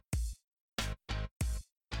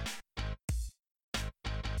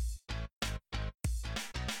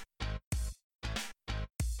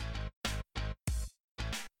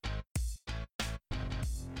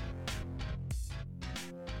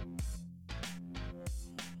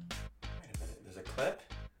clip.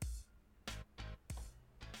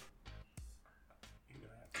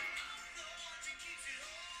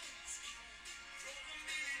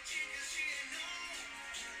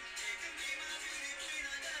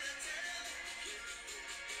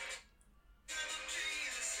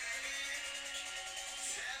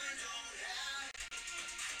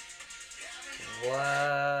 What?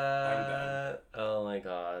 I'm done. Oh my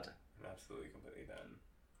god. I'm absolutely completely done.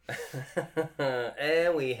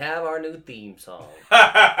 And we have our new theme song. I'll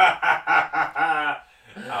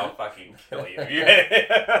fucking kill you.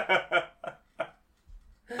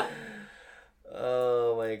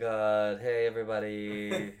 Oh my god. Hey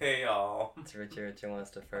everybody. Hey y'all. It's Richard wants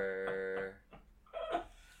to fur.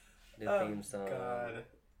 New theme song.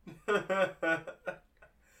 God.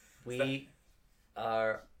 We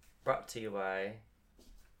are brought to you by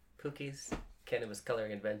Pookie's Cannabis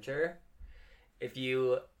Coloring Adventure. If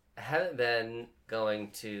you haven't been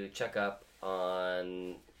going to check up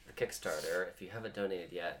on the Kickstarter, if you haven't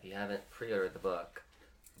donated yet, if you haven't pre-ordered the book,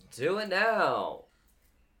 do it now.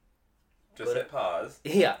 Just hit pause.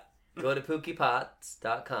 Yeah. Go to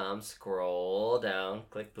pookiepots.com, scroll down,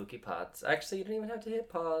 click Pookie Pots. Actually, you don't even have to hit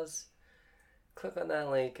pause. Click on that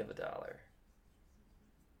link of $1.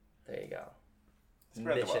 There you go.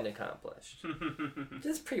 Spread the Mission wealth. accomplished.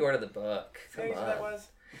 Just pre-order the book. Come Hey, on. that was.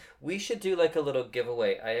 We should do like a little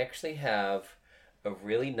giveaway. I actually have a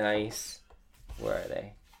really nice... Where are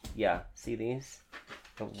they? Yeah, see these?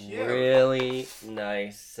 A Cute. really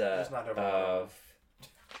nice set There's not over of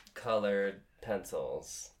colored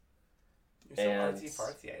pencils. You're so And- artsy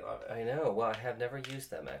fartsy. I love it. I know. Well, I have never used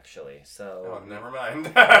them actually. So Oh, never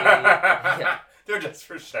mind. Yeah. They're just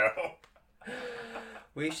for show.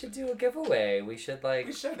 we should do a giveaway. We should like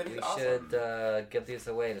We should. That'd be we awesome. should give these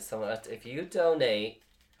away to someone. If you donate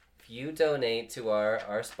to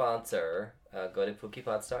our sponsor, go to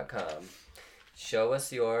pookiepots.com. Show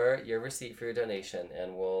us your receipt for your donation,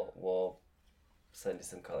 and we'll send you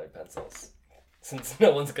some colored pencils. Since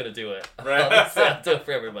no one's gonna do it, Right. I'll do it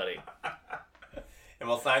for everybody. And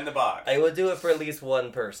we'll sign the box. I would do it for at least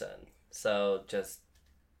one person. So just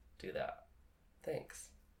do that. Thanks.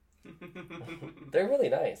 They're really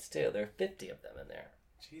nice too. There are 50 of them in there.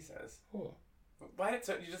 Jesus. Hmm. Why did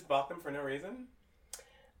you just bought them for no reason?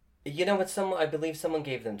 You know what? I believe someone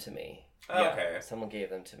gave them to me. Oh, okay. Someone gave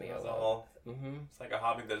them to me. That was all. Mm-hmm. It's like a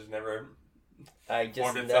hobby that's never. I just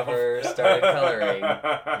formed itself. never started coloring.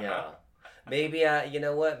 Yeah. Maybe you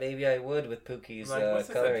know what? Maybe I would with Pookie's Like, what's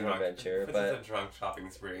this, coloring a drunk, adventure, this but is a drunk shopping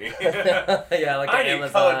spree. yeah, like I an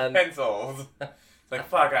need colored Amazon. pencils. It's like,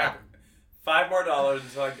 fuck, I have $5 more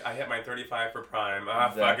until I hit my 35 for Prime.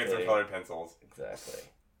 Fuck, get some Exactly. colored pencils. Exactly.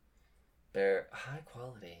 They're high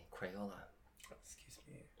quality Crayola. Excuse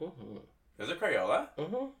me. Mm-hmm. Those are Crayola?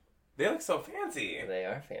 Mm-hmm. They look so fancy. They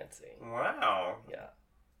are fancy. Wow. Yeah.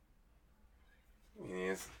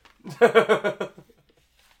 Yes.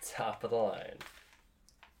 Top of the line.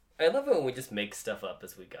 I love it when we just make stuff up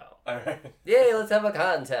as we go. Alright. Yay, let's have a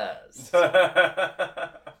contest.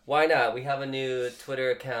 Why not? We have a new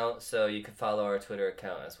Twitter account, so you can follow our Twitter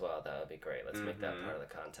account as well. That would be great. Let's make that part of the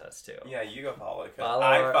contest, too. Yeah, you go follow it, because Follow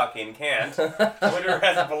I our- fucking can't. Twitter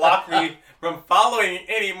has blocked me from following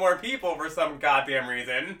any more people for some goddamn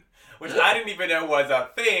reason, which I didn't even know was a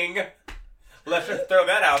thing. Let's just throw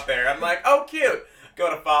that out there. I'm like, oh, cute. Go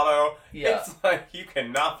to follow. Yeah. It's like, you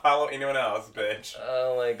cannot follow anyone else, bitch.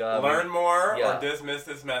 Oh my god. Learn more Yeah. or dismiss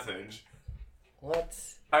this message. What?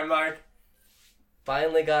 I'm like,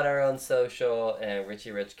 Finally got our own social, and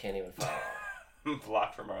Richie Rich can't even follow.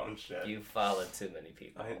 blocked from our own shit. You followed too many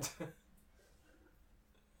people.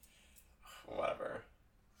 Whatever.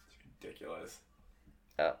 It's ridiculous.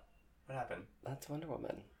 Oh. What happened? That's Wonder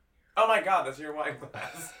Woman. Oh my god, that's your wine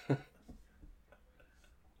glass. It's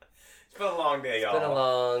been a long day, y'all. It's been a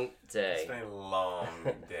long It's day. been a long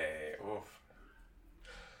day. Oof.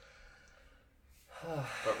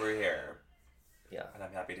 But we're here. Yeah. And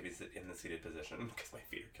I'm happy to be in the seated position because my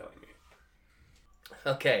feet are killing me.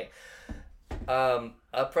 Okay.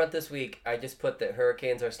 Up front this week, I just put that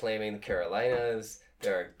hurricanes are slamming the Carolinas.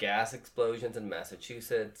 There are gas explosions in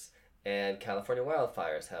Massachusetts, and California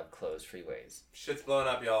wildfires have closed freeways. Shit's blowing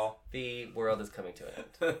up, y'all. The world is coming to an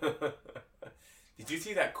end. Did you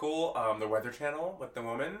see that cool, the Weather Channel with the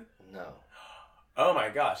woman? No. Oh my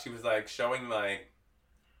gosh, she was like showing like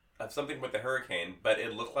something with the hurricane, but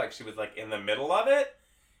it looked like she was like in the middle of it,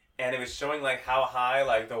 and it was showing like how high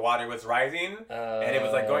like the water was rising, and it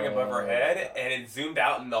was like going above her head, and it zoomed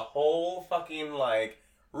out, and the whole fucking like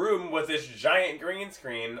room was this giant green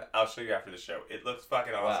screen. I'll show you after the show. It looks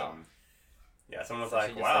fucking awesome. Wow. Yeah, someone was So she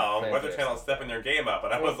like, just, "Wow, like, Weather planned Channel's stepping their game up,"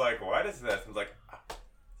 and I was like, "What is this?" I was like,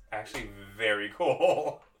 actually very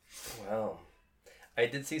cool. Wow. I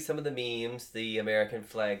did see some of the memes. The American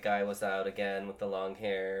flag guy was out again with the long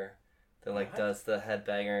hair. That like does the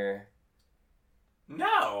headbanger.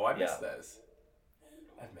 No, I missed this.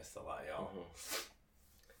 I've missed a lot, y'all.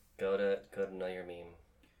 Go to know your meme.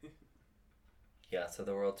 Yeah, so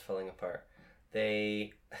the world's falling apart.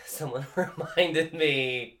 Someone reminded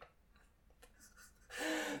me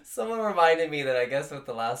that I guess with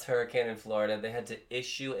the last hurricane in Florida, they had to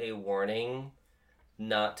issue a warning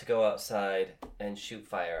not to go outside and shoot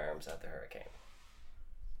firearms at the hurricane.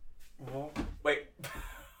 Wait.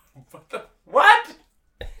 What?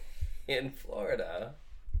 In Florida.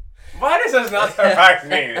 Why does this not surprise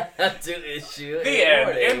me? To issue the a end.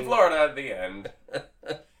 warning. In Florida, the end.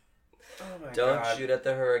 Oh my Don't God. shoot at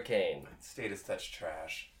the hurricane. That state is such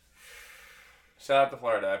trash. Shout out to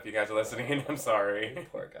Florida if you guys are listening. I'm sorry.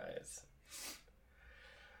 Poor guys.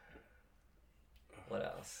 What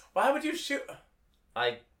else? Why would you shoot?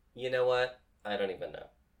 You know what? I don't even know.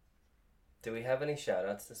 Do we have any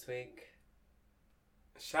shout-outs this week?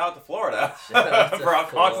 Shout out to Florida Shout out to for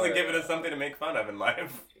constantly Florida. giving us something to make fun of in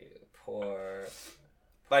life. Poor...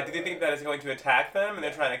 Like, did you think that it's going to attack them and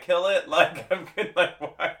they're trying to kill it? Like, I'm good. Like,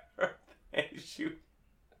 why are they shoot?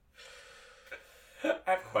 I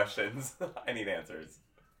have questions. I need answers.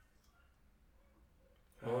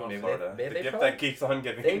 Well, maybe Florida. they The gift probably- that keeps on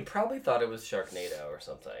giving. They probably thought it was Sharknado or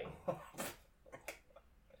something.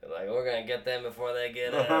 Like, we're gonna get them before they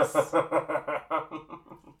get us.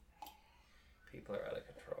 People are out of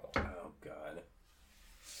control. Oh, God.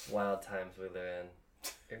 Wild times we live in.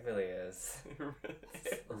 It really is.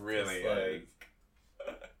 It really It's is.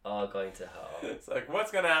 All going to hell. It's like,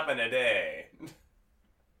 what's going to happen today?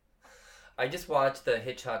 I just watched the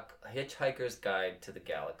Hitchhiker's Guide to the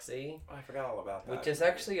Galaxy. Oh, I forgot all about that. Which is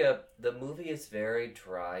actually the movie is very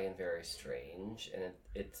dry and very strange, and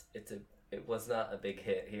it was not a big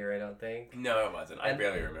hit here, I don't think. No, it wasn't. I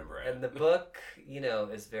barely remember it. And the book,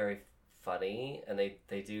 is very funny, and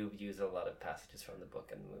they do use a lot of passages from the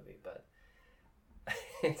book in the movie, but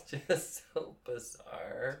it's just so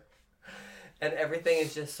bizarre. And everything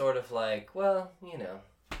is just sort of like, well,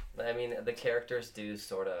 I mean, the characters do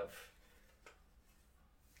sort of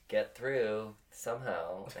get through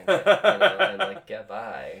somehow and get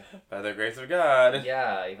by. By the grace of God.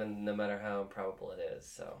 Yeah, even no matter how improbable it is.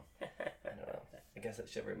 So, I don't know. I guess it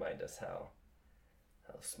should remind us how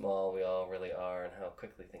small we all really are and how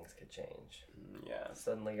quickly things could change. Yeah.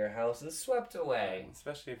 Suddenly your house is swept away.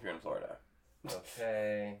 Especially if you're in Florida.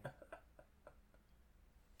 Okay.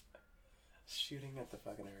 Shooting at the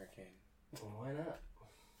fucking hurricane. Why not?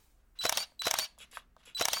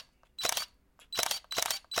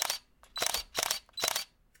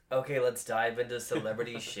 Okay, let's dive into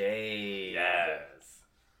celebrity shade. Yes.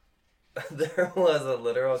 There was a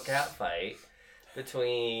literal catfight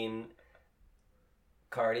between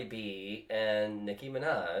Cardi B and Nicki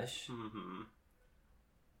Minaj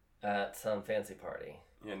at some fancy party.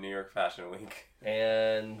 Yeah, New York Fashion Week.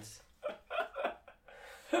 And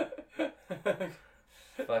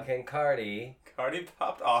fucking Cardi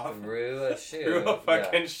popped off. threw a shoe. Threw a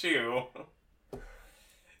fucking shoe.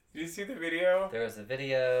 Did you see the video? There was a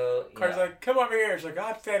video. Cardi's like, come over here. She's like,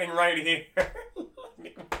 I'm standing right here.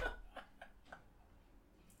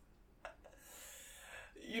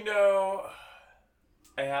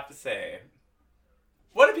 I have to say,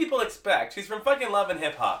 what do people expect? She's from fucking Love and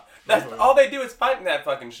Hip Hop. That's all they do is fight in that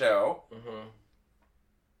fucking show. Mm-hmm.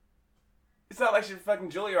 It's not like she's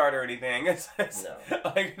fucking Juilliard or anything. It's No.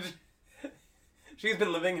 like she's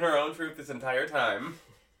been living her own truth this entire time.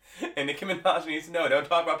 And Nicki Minaj needs to know, don't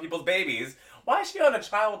talk about people's babies. Why is she on a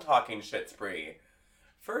child talking shit spree?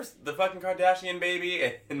 First, the fucking Kardashian baby,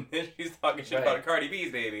 and then she's talking shit about Cardi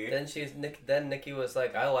B's baby. Then Nicki was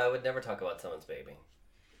like, oh, I would never talk about someone's baby.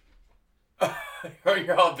 Oh,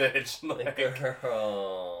 you're all bitch. Like,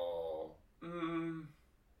 girl. Mm.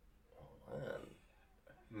 Oh, man.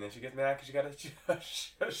 And then she gets mad because she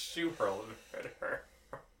got a shoe hurled at her.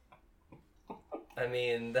 I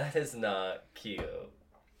mean, that is not cute.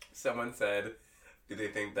 Someone said, do they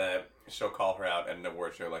think that she'll call her out at an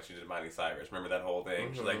award show like she did Miley Cyrus? Remember that whole thing?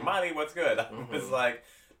 Mm-hmm. She's like, Miley, what's good? I was like,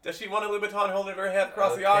 does she want a Louboutin holding her head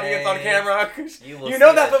across the audience on camera? You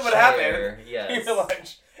know that's what would happen. Yes. You're like,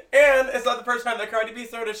 and it's not the first time that Cardi B's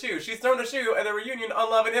thrown a shoe. She's thrown a shoe at a reunion on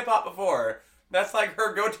Love and Hip Hop before. That's like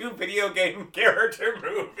her go-to video game character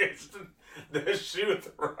move is the shoe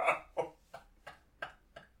throw.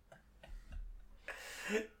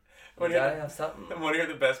 You gotta have something. Want to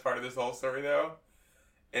hear the best part of this whole story, though?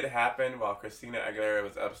 It happened while Christina Aguilera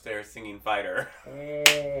was upstairs singing Fighter.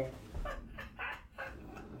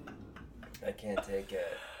 I can't take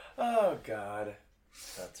it. Oh, God.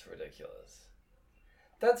 That's ridiculous.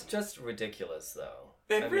 That's just ridiculous, though.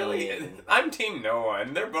 It really is. I'm team no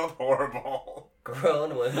one. They're both horrible.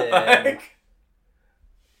 Grown women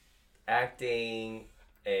acting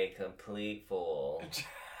a complete fool.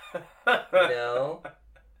 You know?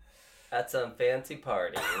 At some fancy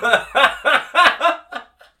party.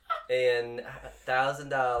 In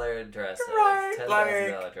 $1,000 dresses. Right,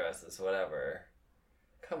 $10,000 dresses, whatever.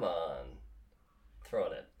 Come on.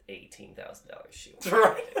 Throwing an $18,000 shoe.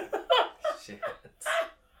 Right. Shit.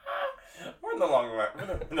 We're in the long line.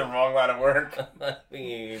 We're in the wrong line of work. I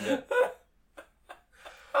mean,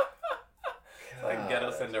 It's like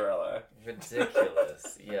Ghetto Cinderella.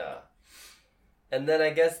 ridiculous. Yeah. And then I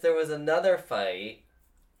guess there was another fight,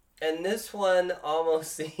 and this one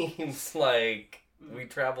almost seems like we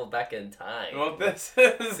traveled back in time. Well, this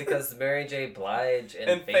is because Mary J. Blige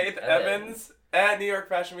and Faith Evans at New York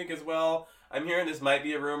Fashion Week as well. I'm hearing this might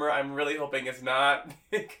be a rumor. I'm really hoping it's not.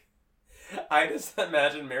 I just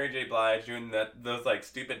imagine Mary J. Blige doing those like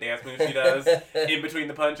stupid dance moves she does in between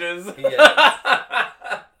the punches.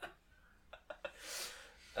 Yes.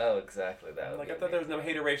 Oh, exactly that. Like I thought there was no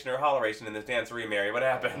hateration or holleration in this dancery, Mary. What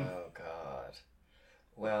happened? Oh God.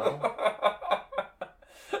 Well,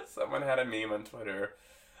 someone had a meme on Twitter.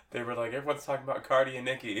 They were like, everyone's talking about Cardi and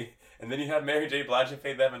Nicki, and then you have Mary J. Blige and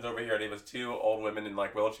Faith Evans over here, and it was two old women in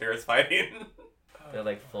like wheelchairs fighting. They're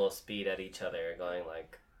like full speed at each other, going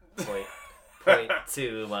like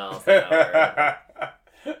 0.2 miles an hour.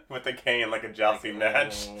 With the cane like a jousting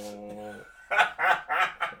match.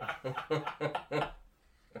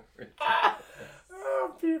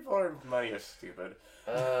 Oh, people are money are stupid.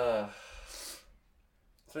 That's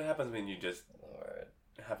what happens when you just Lord.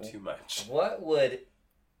 have too much. What would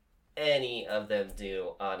any of them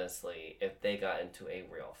do, honestly, if they got into a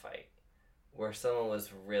real fight? Where someone was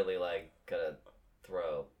really, like, gonna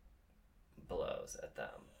throw blows at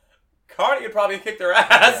them. Cardi would probably kick their ass.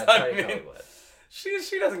 Yeah, Cardi probably would.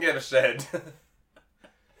 She doesn't give a shit.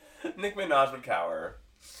 Nicki Minaj would cower.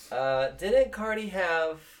 Didn't Cardi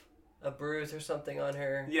have a bruise or something on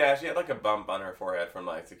her? Yeah, she had like a bump on her forehead from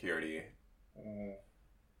like security.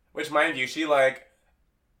 Which, mind you, she like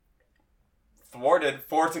thwarted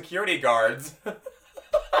 4 security guards. They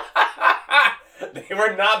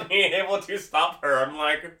were not being able to stop her. I'm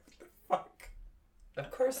like, what the fuck?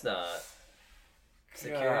 Of course not.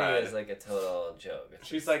 Security God. is like a total joke.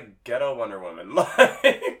 She's like ghetto Wonder Woman.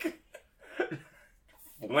 Like,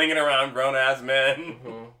 flinging around grown ass men.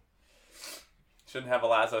 Mm-hmm. Shouldn't have a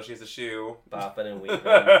lasso, she's a shoe. Bopping and weaving.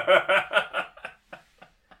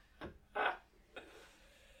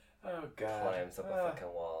 Oh, God. Climbs up a fucking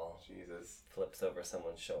wall. Jesus. Flips over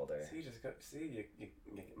someone's shoulder.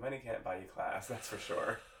 Money can't buy you class, that's for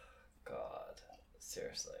sure. God.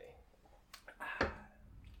 Seriously.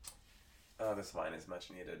 Oh, this wine is much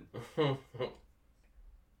needed.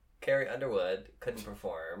 Carrie Underwood couldn't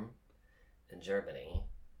perform in Germany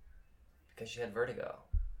because she had vertigo.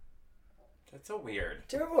 That's so weird.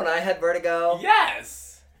 Do you remember when I had vertigo?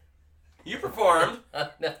 Yes! You performed.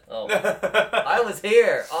 No. I was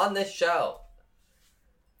here on this show.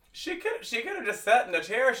 She could have just sat in a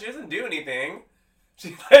chair. She doesn't do anything.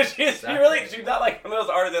 She's not like one of those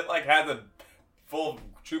artists that like has a full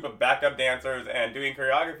troupe of backup dancers and doing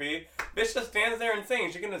choreography. Bitch just stands there and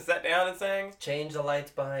sings. She couldn't have sat down and sang. Change the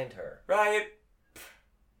lights behind her. Right?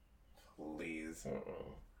 Please.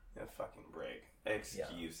 Mm-mm. A fucking break.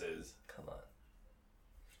 Excuses. Yeah. Come on.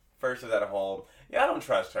 First is that whole, I don't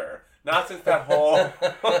trust her. Not since that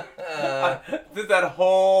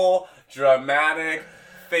whole, dramatic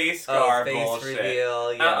face scar face bullshit.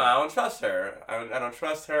 reveal, yeah. I don't trust her. I don't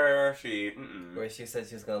trust her. Where she said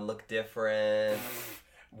she was going to look different.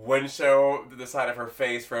 Wouldn't show the side of her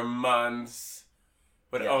face for months.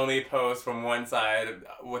 Would only post from one side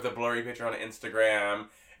with a blurry picture on Instagram.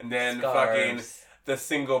 And then fucking the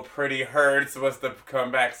single Pretty Hurts was the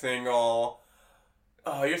comeback single.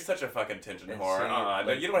 Oh, you're such a fucking tension whore.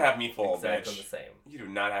 No, you don't have me fooled, exactly bitch. The same. You do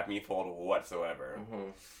not have me fooled whatsoever. Mm-hmm.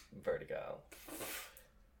 Vertigo.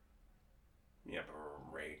 Yeah,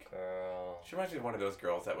 break. Girl. She reminds me of one of those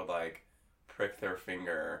girls that would, like, prick their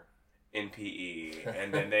finger in PE,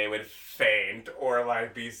 and then they would faint or,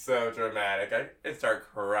 like, be so dramatic. I'd start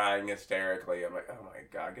crying hysterically. I'm like, oh my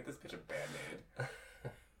god, get this bitch a Band-Aid.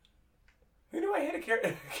 Who knew I hated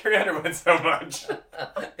Carrie Underwood so much?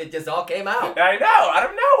 It just all came out. I know, out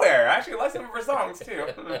of nowhere. I actually like some of her songs, too.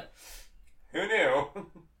 Who knew?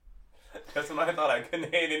 Just when I thought I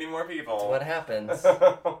couldn't hate any more people. That's what happens.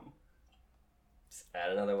 Just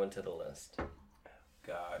add another one to the list.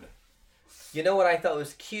 God. You know what I thought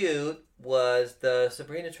was cute was the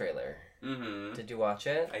Sabrina trailer. Mm-hmm. Did you watch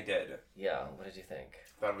it? I did. Yeah. What did you think?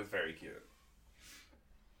 Thought it was very cute.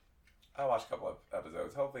 I watched a couple of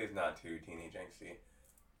episodes. Hopefully it's not too teenage angsty.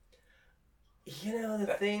 You know,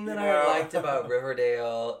 the thing that I liked about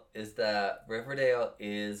Riverdale is that Riverdale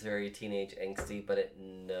is very teenage angsty, but it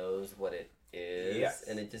knows what it is. Yes.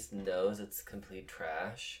 And it just knows it's complete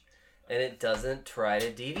trash. And it doesn't try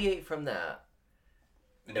to deviate from that.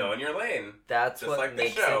 Know in your lane. That's just what like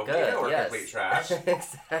makes the show. it good. You know we're yes. complete trash.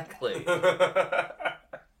 Exactly.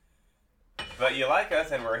 But you like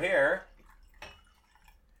us and we're here.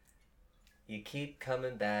 You keep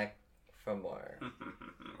coming back for more.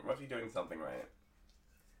 Must be doing something right.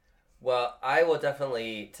 Well, I will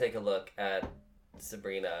definitely take a look at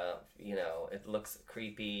Sabrina. You know, it looks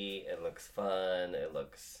creepy, it looks fun, it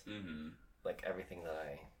looks like everything that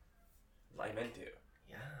I like. I'm into.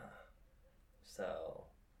 Yeah. So,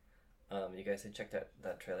 you guys should check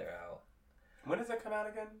that trailer out. When does it come out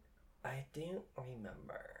again? I don't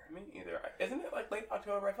remember. Me either. Isn't it like late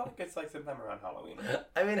October? I feel like it's like sometime around Halloween.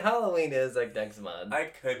 I mean, Halloween is like next month. I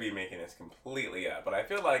could be making this completely up, but I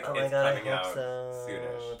feel like oh it's my God, coming I hope out so.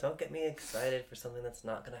 soonish. Don't get me excited for something that's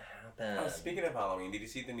not gonna happen. Oh, speaking of Halloween, did you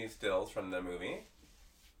see the new stills from the movie?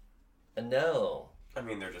 No. I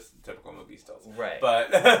mean, they're just typical movie stills. Right.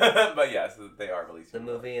 But but yes, they are releasing.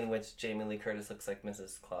 The movie in which Jamie Lee Curtis looks like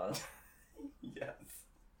Mrs. Claus. Yes.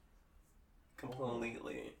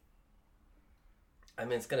 Completely. I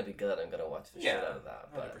mean, it's gonna be good. I'm gonna watch the shit out of that.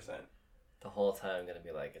 But 100%. the whole time I'm gonna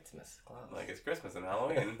be like, it's Mrs. Claus. Like it's Christmas and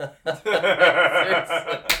Halloween.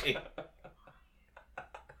 Seriously.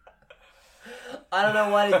 I don't know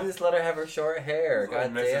why did you just let her have her short hair.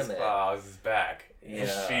 God damn it. Mrs. Claus is back.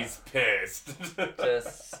 Yeah. She's pissed.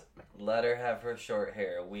 Just let her have her short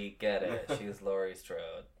hair. We get it. She's Laurie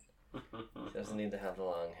Strode. She doesn't need to have the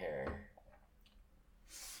long hair.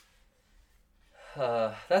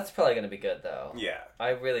 That's probably going to be good, though. Yeah. I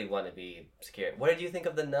really want to be scared. What did you think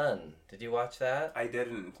of The Nun? Did you watch that? I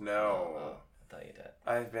didn't, no. Oh, I thought you did.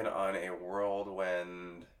 I've been on a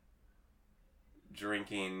whirlwind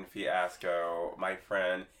drinking fiasco. My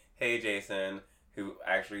friend, hey Jason, who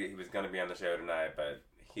actually he was going to be on the show tonight, but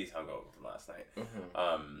he's hungover from last night.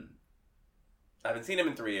 Mm-hmm. I haven't seen him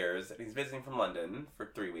in 3 years. He's visiting from London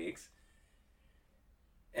for 3 weeks.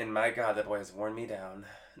 And my God, that boy has worn me down.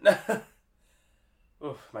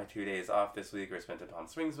 Oof, my 2 days off this week were spent in Palm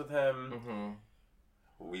Springs with him. Mm-hmm.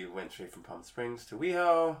 We went straight from Palm Springs to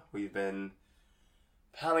WeHo. We've been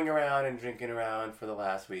palling around and drinking around for the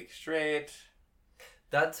last week straight.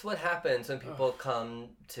 That's what happens when people come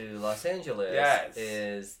to Los Angeles. Yes.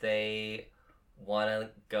 Is they want to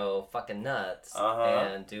go fucking nuts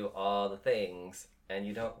and do all the things, and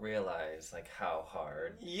you don't realize like how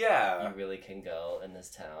hard you really can go in this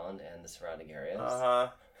town and the surrounding areas.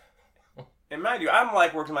 And mind you, I'm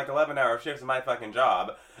like working like 11-hour shifts in my fucking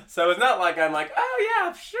job, so it's not like I'm like, oh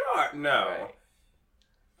yeah, sure. No. Right.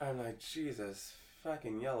 I'm like, Jesus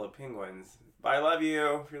fucking yellow penguins. I love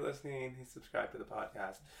you. If you're listening, please subscribe to the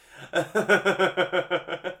podcast.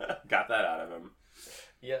 Got that out of him.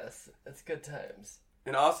 Yes, it's good times.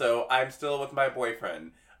 And also, I'm still with my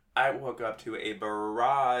boyfriend. I woke up to a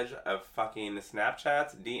barrage of fucking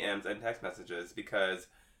Snapchats, DMs, and text messages because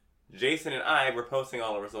Jason and I were posting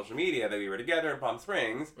all over social media that we were together in Palm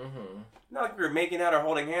Springs. Mm-hmm. Not like we were making out or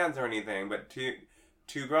holding hands or anything, but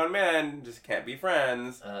two grown men just can't be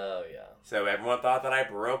friends. Oh, yeah. So everyone thought that I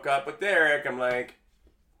broke up with Derek. I'm like...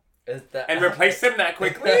 and replaced him that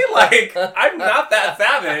quickly? Like, I'm not that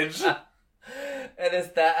savage. And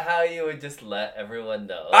is that how you would just let everyone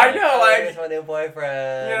know? I know, like... here's my new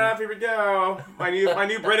boyfriend. Yeah, here we go. My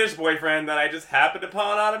new British boyfriend that I just happened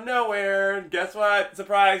upon out of nowhere. Guess what?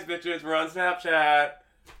 Surprise, bitches. We're on Snapchat.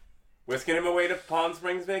 Whisking him away to Palm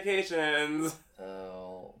Springs vacations.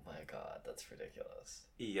 Oh, my God. That's ridiculous.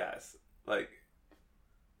 Yes. Like...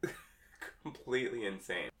 completely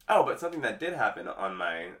insane. Oh, but something that did happen on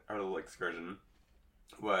our little excursion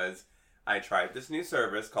was I tried this new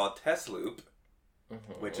service called Tesloop,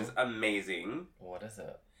 which is amazing. What is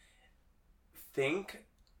it? Think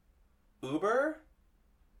Uber,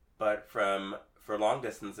 but for long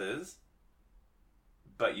distances,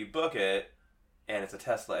 but you book it, and it's a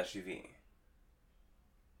Tesla SUV.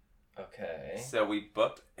 Okay. So we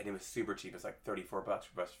booked, and it was super cheap. It's like $34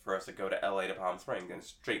 for us to go to LA to Palm Springs, and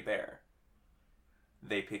straight there.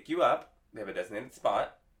 They pick you up. They have a designated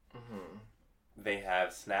spot. Mm-hmm. They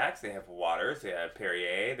have snacks. They have waters. They have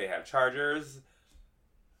Perrier. They have chargers.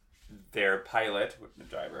 Their pilot, the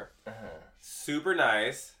driver, super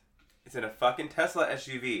nice. It's in a fucking Tesla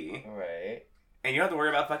SUV. Right. And you don't have to worry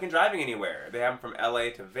about fucking driving anywhere. They have them from LA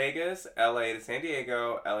to Vegas, LA to San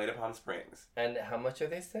Diego, LA to Palm Springs. And how much are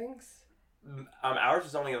these things? Ours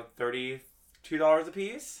was only $32 a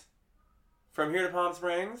piece. From here to Palm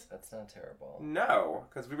Springs. That's not terrible. No,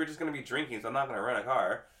 because we were just going to be drinking, so I'm not going to rent a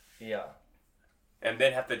car. Yeah. And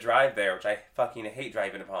then have to drive there, which I fucking hate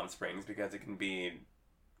driving to Palm Springs because it can be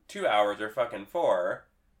 2 hours or fucking 4.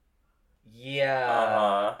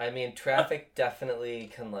 Yeah. I mean, traffic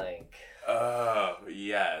definitely can, like... Oh,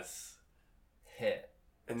 yes. Hit.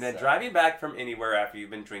 And then driving back from anywhere after you've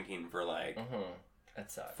been drinking for, like...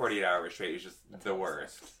 That sucks. 48 hours straight is just the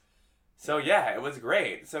worst. Sucks. So, yeah, it was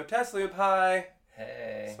great. So, Test Lube, hi.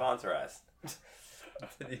 Hey. Sponsor us.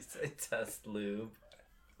 Did you say Test Lube?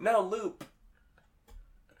 No, Loop.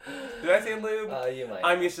 Did I say lube? You might.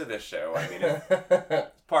 I'm used to this show. I mean,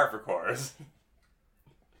 it's par for course.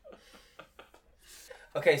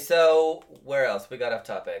 Okay, so where else? We got off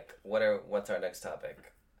topic. What's our next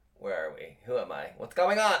topic? Where are we? Who am I? What's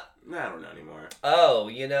going on? I don't know anymore. Oh,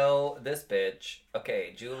 you know, this bitch.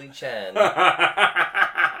 Okay, Julie Chen.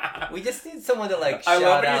 We just need someone to, like, shout out I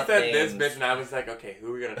love when you said names. this bitch, and I was like, okay,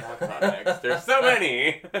 who are we going to talk about next? There's so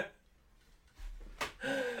many.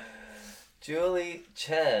 Julie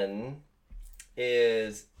Chen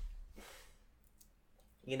is...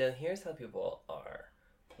 You know, here's how people are.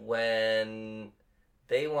 When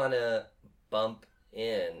they want to bump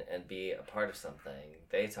in and be a part of something,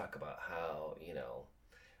 they talk about how, you know,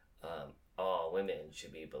 all women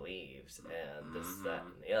should be believed and this, that,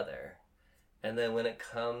 and the other. And then when it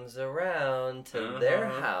comes around to their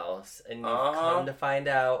house and you come to find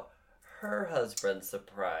out her husband's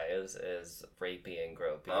surprise is rapey and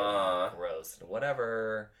gropey and gross and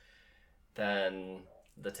whatever, then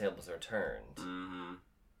the tables are turned.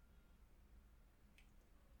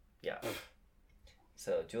 Yeah.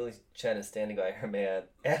 So Julie Chen is standing by her man,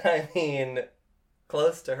 and I mean,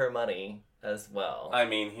 close to her money as well. I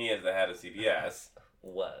mean, he is the head of CBS.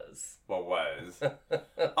 Was. Well, was.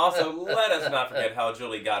 Also, let us not forget how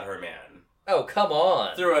Julie got her man. Oh, come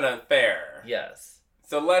on. Through an affair. Yes.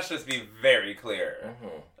 So let's just be very clear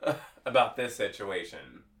about this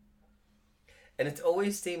situation. And it's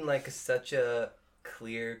always seemed like such a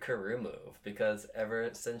clear career move, because ever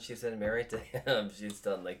since she's been married to him, she's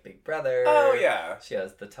done, like, Big Brother. Oh, yeah. She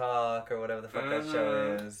has The Talk, or whatever the fuck that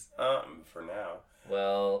show is. For now.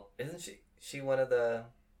 Well, isn't she one of the...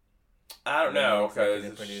 I don't know, because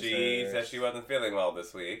she said she wasn't feeling well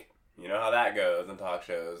this week. You know how that goes in talk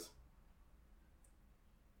shows.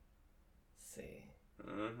 Let's see.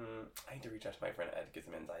 I need to reach out to my friend Ed to get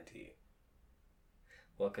some inside tea.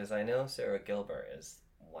 Well, because I know Sarah Gilbert is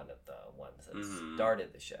one of the ones that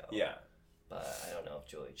started the show. Yeah. But I don't know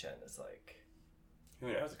if Julie Chen is like...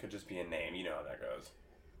 Who knows? It could just be a name. You know how that goes.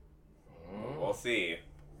 We'll see.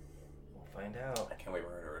 We'll find out. I can't wait for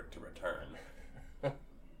her to return.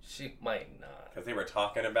 She might not. Because they were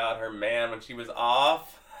talking about her man when she was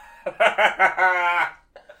off. And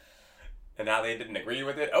now they didn't agree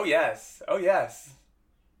with it. Oh, yes. Oh, yes.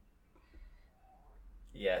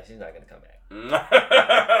 Yeah, she's not going to come back.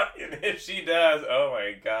 If she does, oh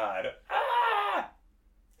my god.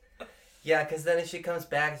 Yeah, because then if she comes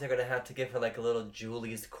back, they're going to have to give her like a little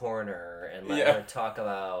Julie's Corner and let her talk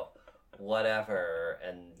about whatever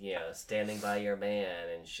and, you know, standing by your man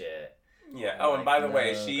and shit. Yeah. Oh, and by the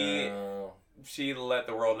way, she let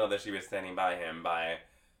the world know that she was standing by him by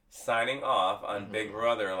signing off on Big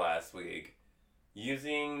Brother last week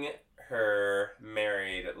using her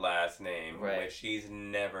married last name, which she's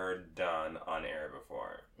never done on air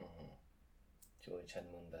before. Julie Chen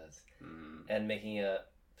Moonves. And making a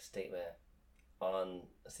statement on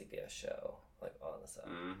a CBS show, like on the side.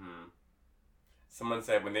 Someone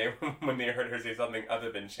said when they heard her say something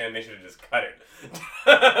other than Chen, they should have just cut it.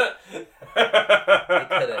 They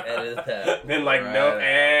could have edited that. Been like, no,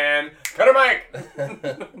 and cut her mic.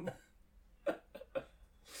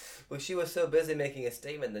 Well, she was so busy making a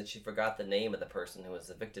statement that she forgot the name of the person who was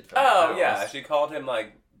evicted from the house. Oh, yeah. She called him,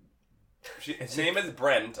 like... his name is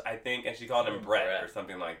Brent, I think, and she called him Brett or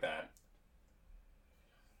something like that.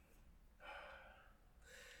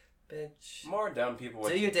 Bitch. More dumb people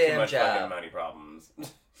with do your too damn much job. fucking money problems.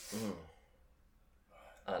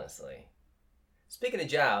 Honestly. Speaking of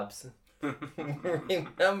jobs,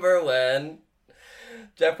 remember when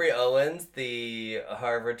Jeffrey Owens, the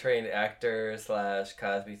Harvard-trained actor /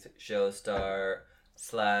 Cosby Show star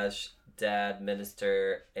 / dad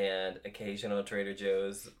minister and occasional Trader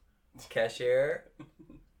Joe's cashier?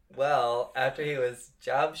 Well, after he was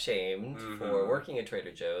job shamed for working at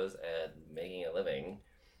Trader Joe's and making a living,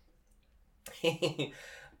 he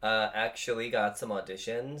Actually got some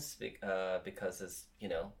auditions because it's,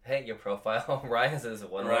 hey, your profile rises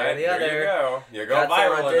one way or the other. There you go. You go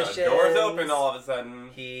viral and the doors open all of a sudden.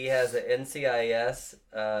 He has an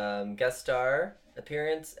NCIS guest star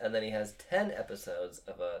appearance, and then he has 10 episodes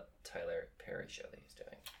of a Tyler Perry show that he's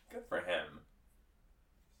doing. Good for him.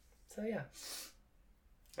 So yeah.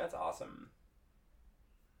 That's awesome.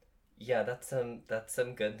 Yeah, that's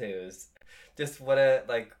some good news. Just what a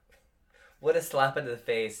slap into the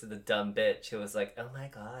face to the dumb bitch who was like, oh my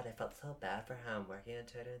god, I felt so bad for him working on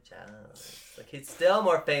Trader Joe's. Like, he's still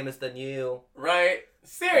more famous than you. Right?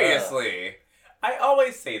 Seriously. I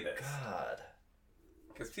always say this. God.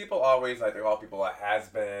 Because people always they call people a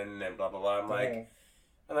has-been and blah, blah, blah. I'm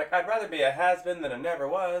like, I'd rather be a has-been than a never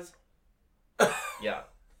was. Yeah.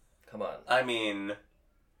 Come on. I mean...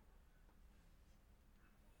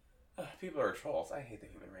 people are trolls. I hate the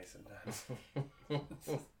human race sometimes.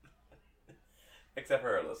 Except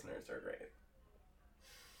for our listeners, they're great.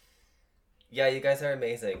 Yeah, you guys are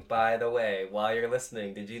amazing. By the way, while you're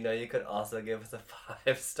listening, did you know you could also give us a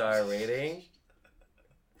 5-star rating?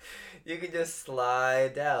 You could just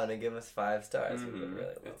slide down and give us 5 stars. We would really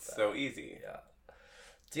love it's that. so easy. Yeah.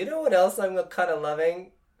 Do you know what else I'm kind of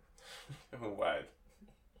loving? What?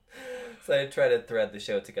 So I tried to thread the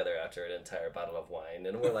show together after an entire bottle of wine,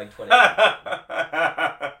 and we're like 20.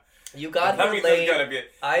 You got here late.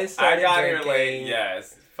 I got here late.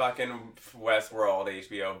 Yes, fucking Westworld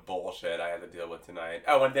HBO bullshit I had to deal with tonight.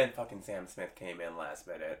 Oh, and then fucking Sam Smith came in last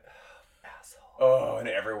minute. Asshole. Oh, and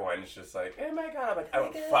everyone's just like, oh my god! I'm like, I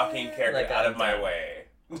don't fucking care. Get out of my way.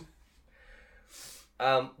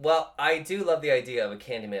 Well, I do love the idea of a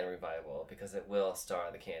Candyman revival because it will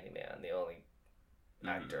star the Candyman, the only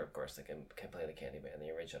actor, of course, that can play the Candyman,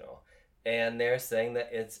 the original. And they're saying that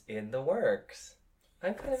it's in the works.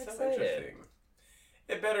 I'm kind of excited. Interesting.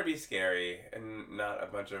 It better be scary and not a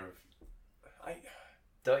bunch of...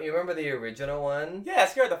 Don't you remember the original one? Yeah, it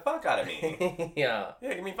scared the fuck out of me. Yeah. Yeah,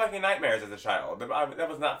 it gave me fucking nightmares as a child. That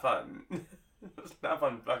was not fun. It was not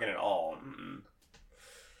fun fucking at all. Mm-mm.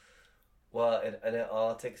 Well, and it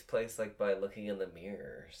all takes place by looking in the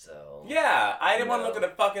mirror, so... Yeah, I didn't want to look in the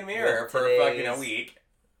fucking mirror for fucking a week.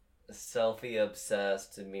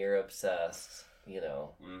 Selfie-obsessed, mirror-obsessed,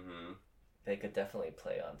 Mm-hmm. They could definitely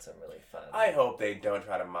play on some really fun... I hope they don't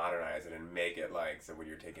try to modernize it and make it so when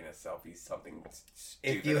you're taking a selfie, something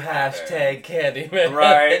stupid if you hashtag Candyman,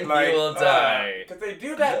 right, you will die. Because they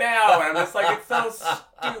do that now, and I'm just like, it's so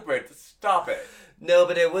stupid. Stop it. No,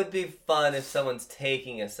 but it would be fun if someone's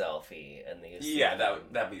taking a selfie and they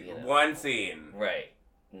that'd be one scene. Right.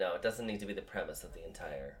 No, it doesn't need to be the premise of the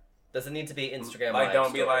entire... Doesn't need to be Instagram Live don't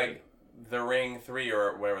story. Be like The Ring 3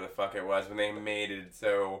 or whatever the fuck it was when they made it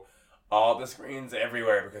so all the screens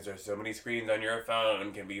everywhere because there's so many screens on your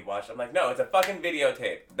phone can be watched. I'm like, no, it's a fucking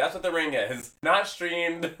videotape. That's what The Ring is. Not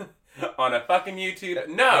streamed on a fucking YouTube.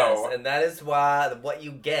 No. Yes, and that is what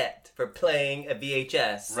you get for playing a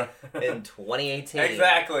VHS in 2018.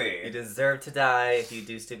 Exactly. You deserve to die if you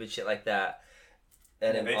do stupid shit like that.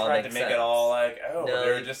 And they tried to make it all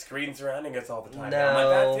there are just screens surrounding us all the time. No. I'm like,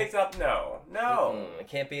 that takes up, no. It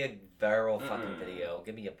can't be a viral fucking video.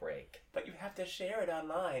 Give me a break. But you have to share it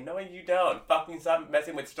online. No, you don't. Fucking stop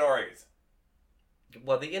messing with stories.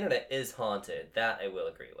 Well, the internet is haunted. That I will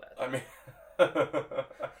agree with. I mean...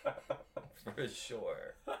 For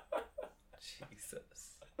sure.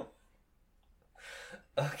 Jesus.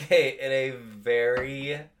 Okay, in a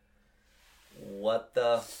very... What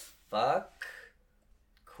the fuck?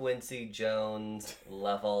 Quincy Jones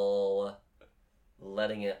level,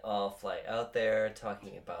 letting it all fly out there,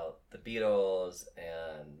 talking about the Beatles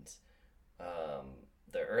and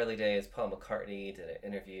the early days. Paul McCartney did an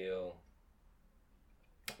interview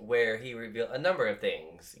where he revealed a number of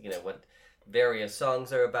things, what various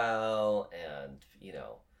songs are about and,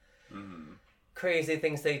 crazy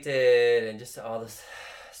things they did and just all this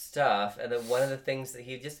stuff. And then one of the things that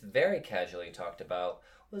he just very casually talked about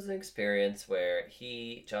was an experience where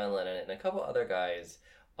he, John Lennon, and a couple other guys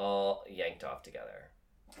all yanked off together.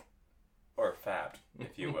 Or fapped,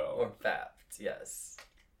 if you will. Or fapped, yes.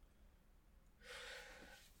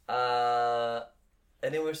 And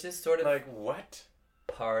it was just sort of... Like, what?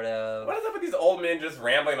 Part of... What is up with these old men just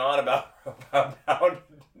rambling on about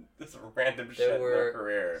this random shit in their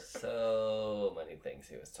career? So many things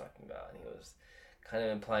he was talking about, and he was... kind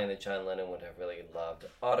of implying that John Lennon would have really loved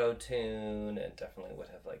auto-tune and definitely would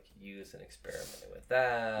have used and experimented with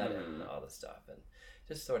that and all this stuff, and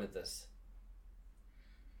just sort of this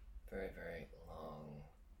very, very long...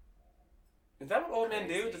 Is that what old men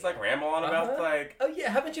do? Just ramble on about Oh yeah,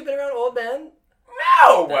 haven't you been around old men?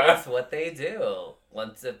 No! That's what they do.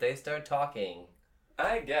 If they start talking...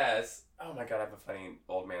 I guess. Oh my god, I have a funny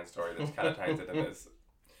old man story that kind of ties into this.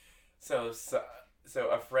 So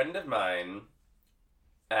a friend of mine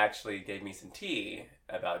actually gave me some tea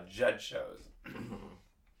about judge shows.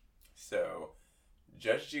 So,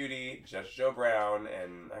 Judge Judy, Judge Joe Brown,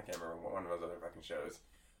 and I can't remember one of those other fucking shows,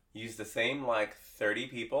 used the same, 30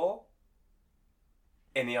 people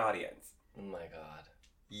in the audience. Oh my god.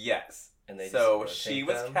 Yes. And they so she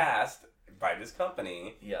was cast by this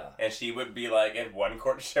company. Yeah. And she would be, in one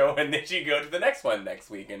court show, and then she'd go to the next one next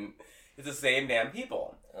week, and it's the same damn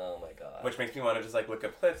people. Oh my god. Which makes me want to just, look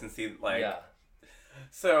up clips and see, Yeah.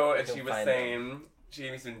 So, and she was saying, she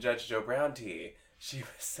gave me some Judge Joe Brown tea. She was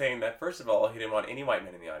saying that, first of all, he didn't want any white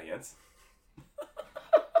men in the audience.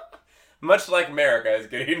 Much like America is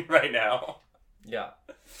getting right now. Yeah.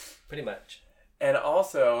 Pretty much. And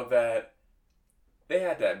also that they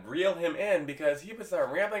had to reel him in because he was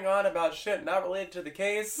rambling on about shit not related to the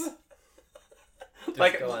case.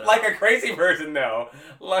 like a crazy person, though.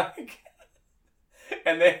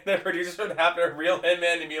 And then the producers would have to reel him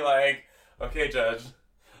in and be like, okay, Judge.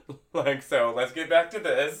 So let's get back to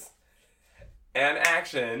this. And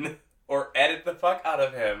action. Or edit the fuck out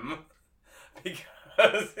of him.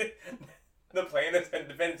 Because the plaintiffs and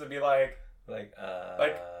defendants would be like, what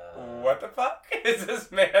the fuck is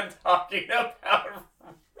this man talking about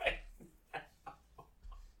right now?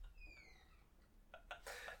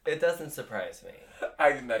 It doesn't surprise me.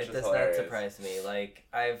 I think that's just hilarious. It does not surprise me.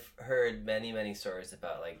 I've heard many, many stories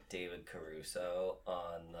about, David Caruso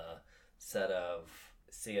on the set of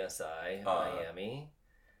CSI Miami.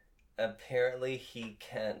 Apparently, he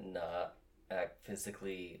cannot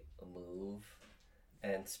physically move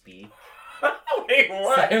and speak Wait,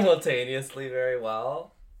 what? simultaneously very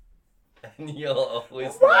well. And you'll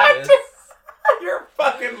always what? notice You're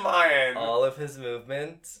fucking lying. all of his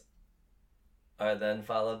movements are then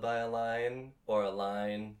followed by a line, or a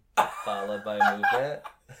line followed by a movement.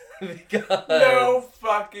 Because no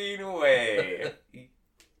fucking way.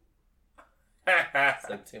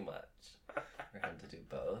 it's too much for him to do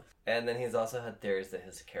both. And then he's also had theories that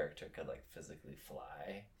his character could physically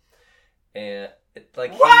fly. And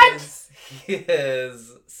what? He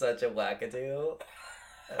is such a wackadoo.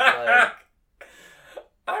 And,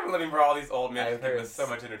 I'm living for all these old men who I've give heard us so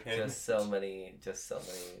much entertainment. just so many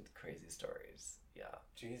crazy stories. Yeah.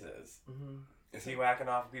 Jesus. Mm-hmm. Is he whacking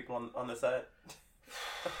off people on the set?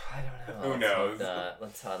 I don't know. Who knows?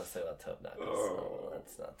 Let's hope not.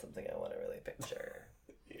 That's not something I want to really picture.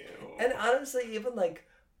 Ew. And honestly, even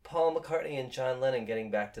Paul McCartney and John Lennon,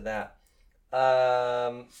 getting back to that.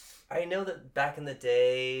 I know that back in the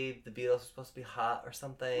day, the Beatles were supposed to be hot or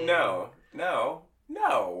something. No.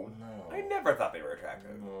 I never thought they were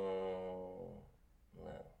attractive. No.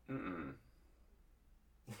 Mm-mm.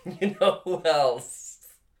 You know who else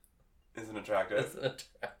Isn't attractive?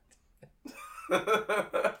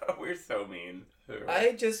 We're so mean.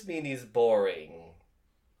 I just mean he's boring.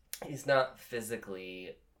 He's not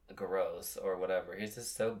physically gross or whatever. He's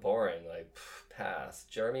just so boring. Pass.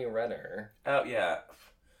 Jeremy Renner. Oh, yeah.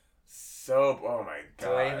 Oh my god.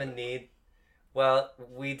 Do I even need... Well,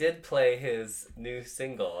 we did play his new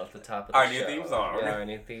single at the top of the show. Our new theme song. Yeah, our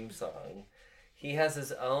new theme song. He has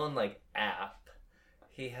his own, app.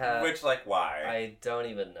 He has... Which, why? I don't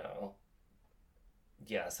even know.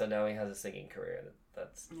 Yeah, so now he has a singing career.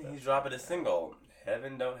 That's He's dropping a single.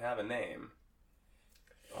 Heaven Don't Have a Name.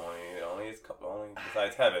 Only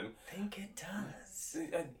besides Heaven. I think it does.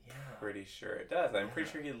 I'm pretty sure it does. I'm pretty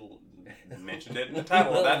sure he mentioned it in the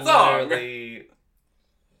title of that song. Literally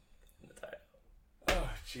in the title. Oh,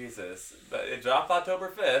 Jesus. But it dropped October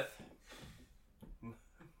 5th.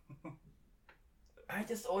 I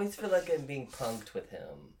just always feel like I'm being punked with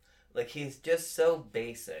him. He's just so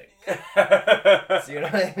basic. So you know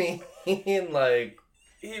what I mean?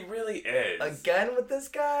 He really is. Again with this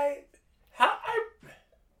guy? I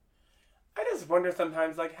just wonder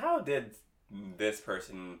sometimes, how did this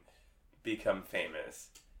person become famous?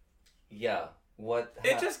 Yeah.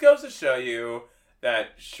 It just goes to show you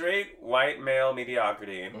that straight white male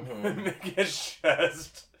mediocrity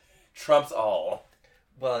just trumps all.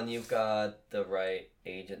 Well, and you've got the right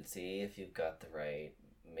agency. If you've got the right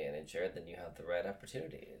manager, then you have the right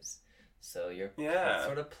opportunities. So you're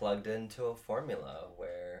sort of plugged into a formula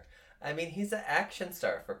where... I mean, he's an action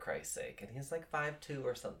star, for Christ's sake, and he's 5'2"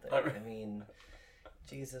 or something. I mean,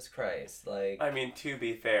 Jesus Christ, I mean, to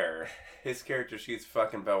be fair, his character shoots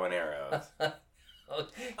fucking bow and arrows.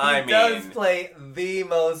 He does play the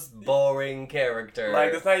most boring character.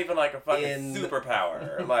 It's not even a fucking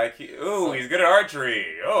superpower. He's good at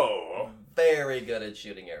archery. Oh. Very good at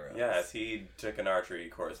shooting arrows. Yes, he took an archery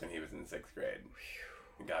course when he was in 6th grade.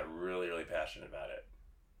 and got really, really passionate about it.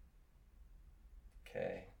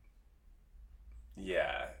 Okay.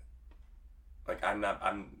 Yeah. Like, I'm not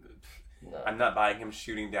No. buying him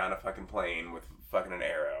shooting down a fucking plane with fucking an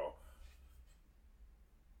arrow.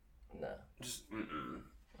 No. Just, No.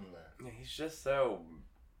 Yeah, he's just so...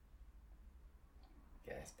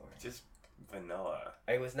 Yeah, he's boring. Just vanilla.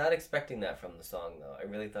 I was not expecting that from the song, though. I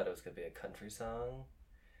really thought it was going to be a country song.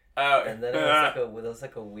 Oh. And then it was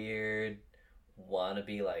like a weird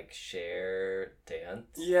wannabe, like, Cher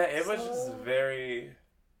dance. Yeah, it was song. just very...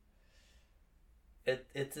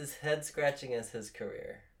 It's as head-scratching as his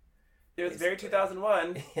career. It was very basically.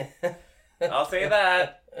 2001. I'll say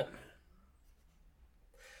that.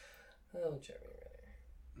 Oh, Jeremy Renner.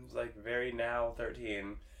 It was like very now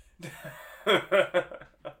 13.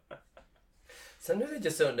 Sometimes I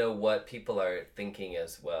just don't know what people are thinking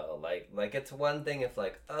as well. Like it's one thing if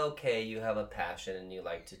like, okay, you have a passion and you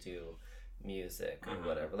like to do music or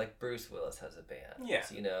whatever. Like Bruce Willis has a band, yeah,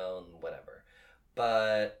 you know, and whatever.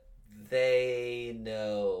 But they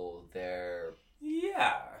know their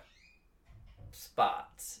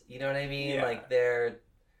spots. You know what I mean? Yeah. Like they're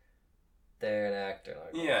an actor.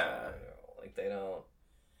 Like, yeah. Like they don't.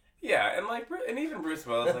 Yeah, and even Bruce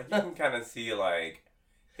Willis, like you can kind of see like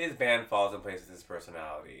his band falls in place with his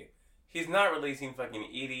personality. He's not releasing fucking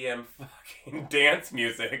EDM fucking dance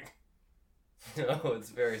music. No, it's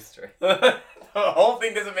very strange. The whole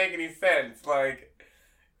thing doesn't make any sense. Like,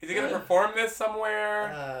 is he going to perform this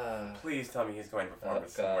somewhere? Please tell me he's going to perform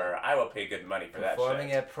this somewhere. I will pay good money for that shit.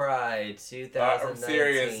 Performing at Pride 2019.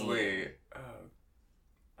 Seriously.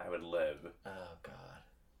 I would live. Oh, God.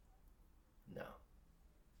 No.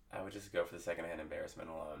 I would just go for the secondhand embarrassment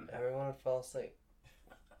alone. Everyone would fall asleep.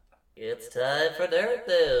 It's time for Nerd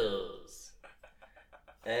News.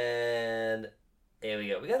 And here we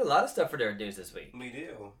go. We got a lot of stuff for Nerd News this week. We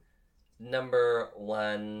do. Number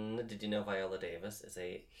one, did you know Viola Davis is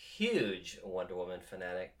a huge Wonder Woman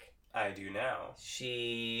fanatic? I do now.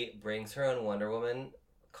 She brings her own Wonder Woman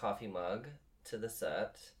coffee mug to the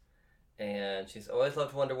set. And she's always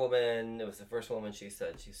loved Wonder Woman. It was the first woman she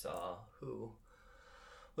said she saw who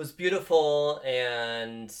was beautiful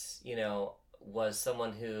and, you know, was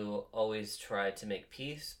someone who always tried to make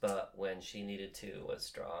peace, but when she needed to, was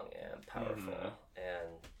strong and powerful.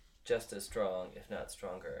 And just as strong, if not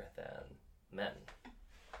stronger, than men.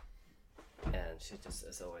 And she just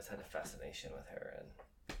has always had a fascination with her and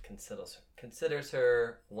considers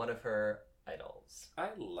her one of her idols. I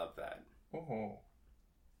love that.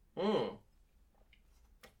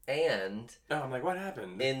 And I'm like, what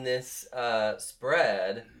happened? In this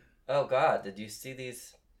spread, oh God, did you see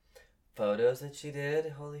these photos that she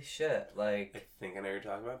did? Holy shit. Like, I think I know what you're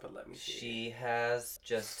talking about, but let me see. She has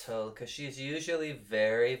just told, because she's usually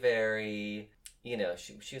very, very, you know,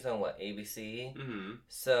 she's on what, ABC? Mm-hmm.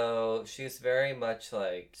 So she's very much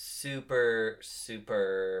like super,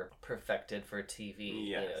 super perfected for TV.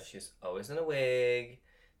 Yes. You know, she's always in a wig.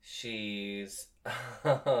 She's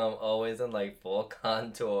always in like full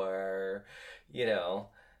contour, you know,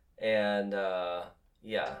 and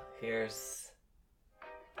yeah,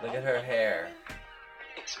 look at her hair.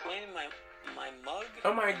 Explaining my mug.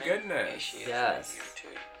 Oh my goodness. Yes.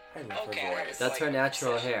 I love her voice. That's her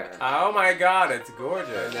natural hair. Oh my God, it's gorgeous.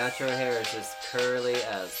 Her natural hair is just curly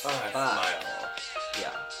as fuck. Smile. Yeah.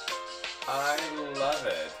 I love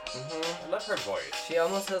it. I love her voice. She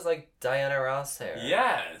almost has like Diana Ross hair.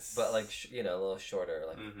 Yes. But like, you know, a little shorter,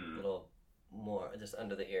 like a little more, just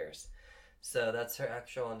under the ears. So that's her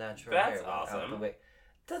actual natural hair. That's awesome.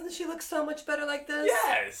 Doesn't she look so much better like this?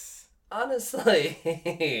 Yes. Honestly.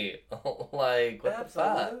 Like, what the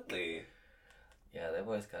fuck? Absolutely. Yeah, they've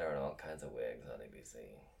always got her in all kinds of wigs on ABC.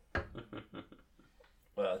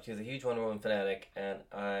 Well, she's a huge Wonder Woman fanatic, and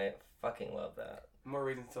I fucking love that. More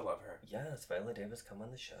reasons to love her. Yes, Viola Davis, come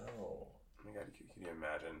on the show. Oh my God, can you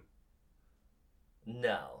imagine?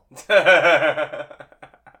 No.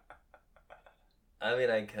 I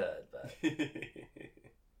mean, I could, but...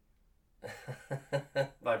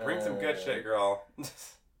 Like, bring some good shit, girl.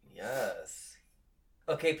 Yes.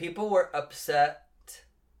 Okay, people were upset,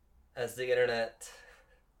 as the internet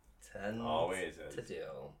tends Always is. to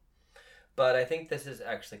do. But I think this is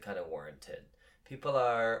actually kind of warranted. People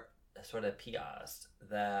are sort of pissed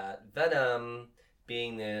that Venom,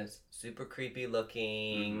 being this super creepy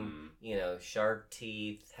looking, you know, shark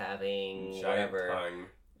teeth having giant whatever. tongue.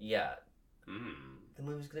 Yeah. The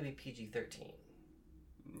movie's going to be PG-13.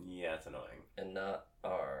 Yeah, it's annoying. And not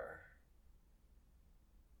R.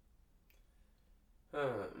 Yeah,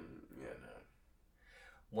 no.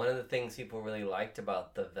 One of the things people really liked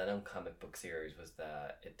about the Venom comic book series was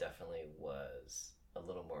that it definitely was a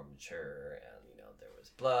little more mature, and there was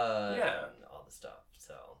blood and all the stuff.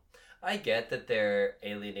 So I get that they're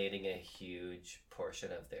alienating a huge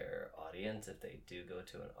portion of their audience if they do go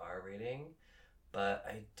to an R rating, but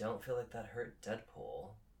I don't feel like that hurt Deadpool.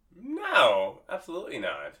 No, absolutely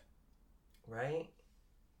not. Right?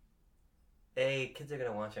 Hey, kids are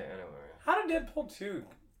gonna watch it anyway. How did Deadpool 2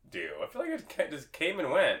 do? I feel like it just came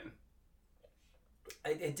and went.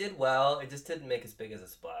 It did well. It just didn't make as big as a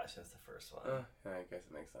splash as the first one. I guess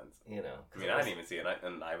it makes sense. I mean, I didn't even see it,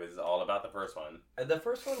 and I was all about the first one. The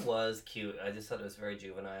first one was cute. I just thought it was very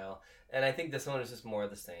juvenile. And I think this one is just more of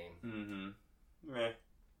the same. Mm-hmm. Meh.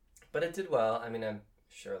 But it did well. I mean, I'm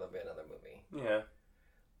sure there'll be another movie. Yeah.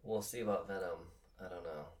 We'll see about Venom. I don't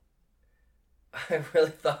know. I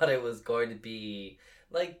really thought it was going to be...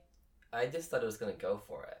 I just thought it was going to go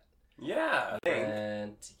for it. Yeah.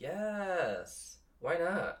 And yes. Why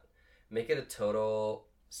not? Make it a total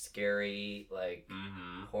scary,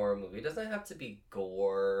 horror movie. It doesn't have to be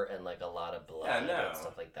gore and, a lot of blood and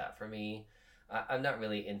stuff like that for me. I'm not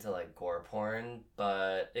really into, gore porn,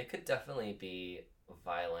 but it could definitely be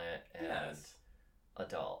violent and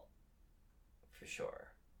adult. For sure.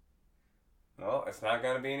 Well, it's not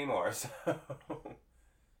going to be anymore, so...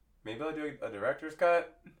 Maybe I'll do a director's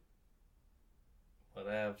cut?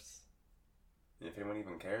 Whatevs. If anyone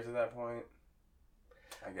even cares at that point.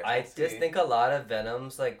 I just think a lot of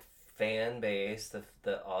Venom's fan base,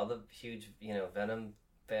 all the huge Venom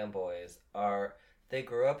fanboys they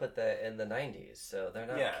grew up in the 90s, so they're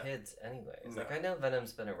not kids anyways. No. I know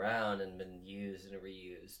Venom's been around and been used and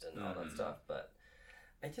reused and all that stuff, but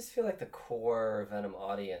I just feel like the core Venom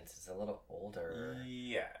audience is a little older.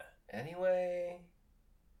 Yeah. Anyway,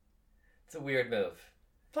 it's a weird move.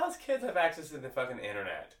 Plus, kids have access to the fucking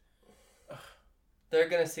internet. They're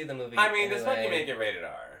gonna see the movie. I mean, anyway. this fucking make it rated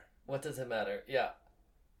R. What does it matter? Yeah.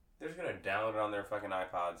 They're just gonna download it on their fucking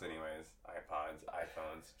iPods anyways. iPods,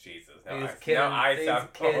 iPhones, Jesus. These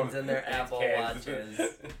kids and their Apple Watches.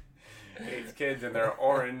 These kids and their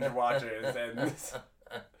orange watches and...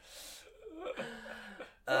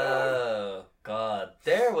 Oh, God.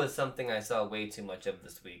 There was something I saw way too much of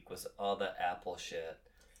this week was all the Apple shit.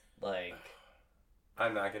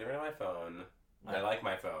 I'm not getting rid of my phone. No. I like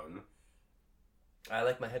my phone. I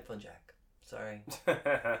like my headphone jack. Sorry.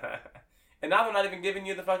 And now they're not even giving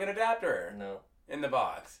you the fucking adapter. No. In the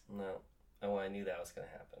box. No. Oh, I knew that was going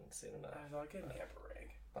to happen soon enough. I was like, give me a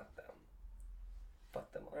break. Fuck them.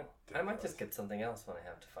 Fuck them all. Ridiculous. I might just get something else when I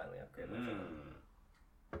have to finally upgrade my phone.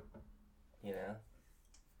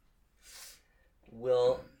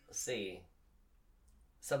 We'll see.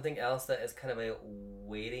 Something else that is kind of a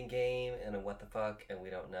waiting game and a what the fuck and we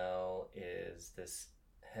don't know is this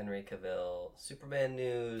Henry Cavill Superman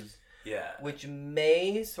news. Yeah. Which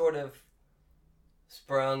may sort of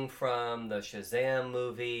sprung from the Shazam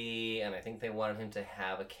movie, and I think they wanted him to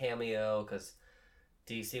have a cameo because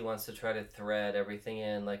DC wants to try to thread everything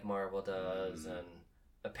in like Marvel does, and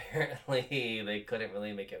apparently they couldn't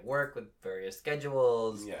really make it work with various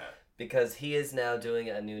schedules. Yeah. Because he is now doing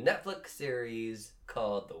a new Netflix series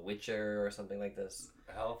called The Witcher or something like this.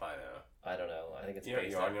 Hell if I know. I don't know. I think it's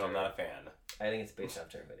based after... I'm not a fan. I think it's based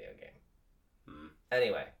after a video game. Hmm.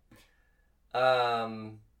 Anyway.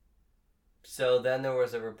 So then there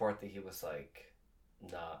was a report that he was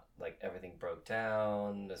not everything broke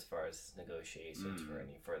down as far as his negotiations for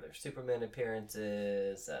any further Superman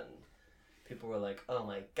appearances, and people were like, oh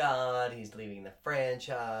my god, he's leaving the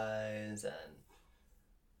franchise. And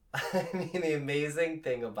I mean, the amazing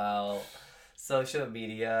thing about social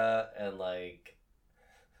media and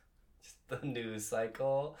just the news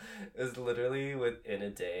cycle is literally within a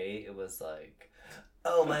day it was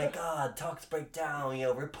oh my god, talks break down,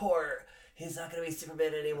 report, he's not gonna be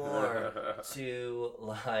Superman anymore, to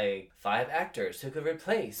 5 actors who could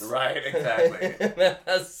replace right, exactly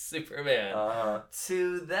as Superman,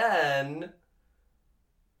 to then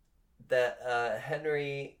that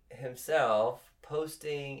Henry himself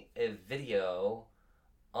posting a video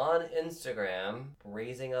on Instagram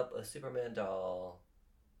raising up a Superman doll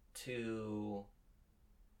to,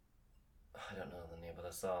 I don't know the name of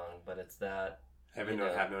the song, but it's that Heaven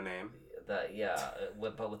don't have no name. That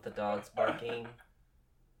but with the dogs barking.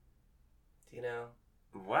 Do you know?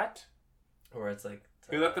 What? Or it's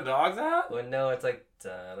who let the dogs out? Well, no, it's da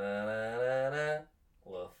da da da da.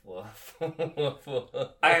 Woof woof woof woof.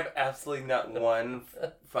 I have absolutely not one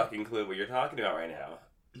fucking clue what you're talking about right now.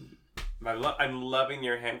 I'm loving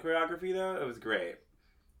your hand choreography though. It was great.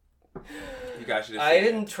 You guys should have seen I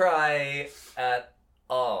didn't try at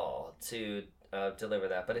all to deliver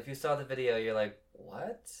that, but if you saw the video, you're like,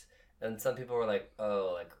 what? And some people were like,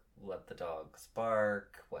 oh, let the dogs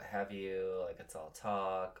bark, what have you. Like, it's all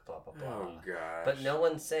talk, blah, blah, blah. Oh, gosh. But no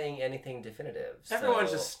one's saying anything definitive. Everyone's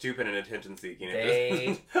so just stupid and attention seeking.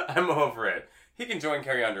 They... I'm over it. He can join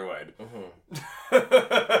Carrie Underwood. Mm-hmm.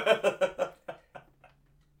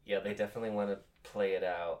 Yeah, they definitely want to play it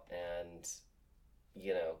out and,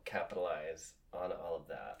 capitalize on all of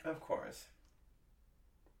that. Of course.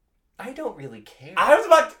 I don't really care. I was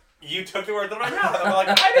about to... You took the words out of my mouth. I'm like,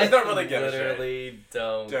 I just don't really give a shit. Literally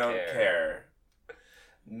don't care.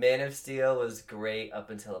 Man of Steel was great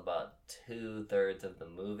up until about 2/3 of the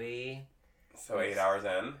movie. So 8 hours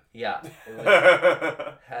in? Yeah.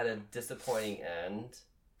 It had a disappointing end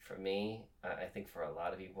for me. I think for a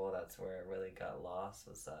lot of people, that's where it really got lost,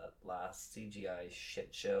 was that last CGI shit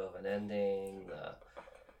show of an ending, the,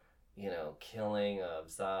 killing of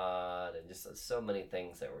Zod, and just so many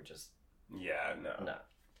things that were just... Yeah, no. No.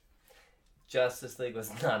 Justice League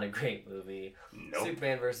was not a great movie. Nope.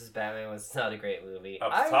 Superman vs. Batman was not a great movie.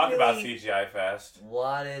 Talk about CGI Fest.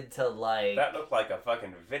 Wanted to like... That looked like a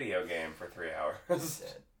fucking video game for 3 hours.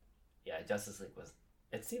 Yeah, Justice League was...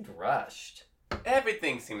 It seemed rushed.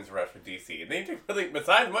 Everything seems rushed with DC. They do really...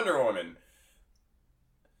 Besides Wonder Woman.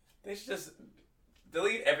 They should just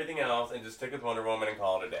delete everything else and just stick with Wonder Woman and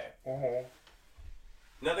call it a day. Mm-hmm.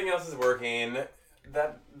 Nothing else is working.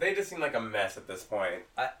 They just seem like a mess at this point.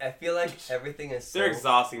 I feel like everything is so... They're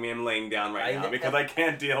exhausting me. I'm laying down right now because I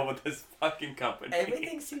can't deal with this fucking company.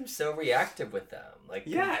 Everything seems so reactive with them. Like,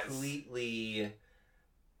 yes. Completely...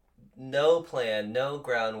 No plan, no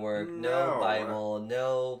groundwork, no Bible,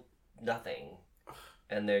 no nothing.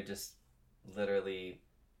 And they're just literally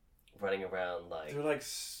running around like... They're like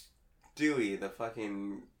Stewie, the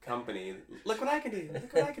fucking company. Look what I can do.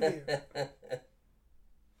 Look what I can do.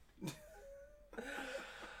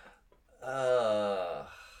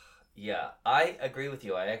 Yeah, I agree with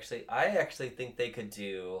you. I actually think they could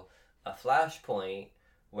do a Flashpoint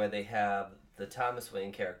where they have the Thomas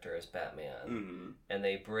Wayne character as Batman, and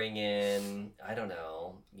they bring in, I don't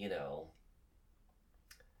know,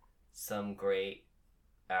 some great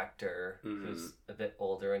actor who's a bit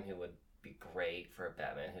older and who would be great for a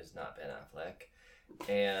Batman who's not Ben Affleck.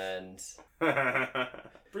 And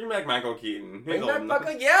bring back Michael Keaton. Bring back Michael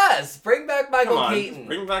Keaton.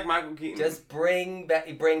 Bring back Michael Keaton. Just bring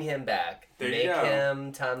him back. Make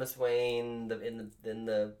him Thomas Wayne in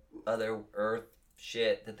the other Earth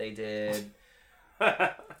shit that they did.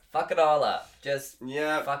 Fuck it all up. Just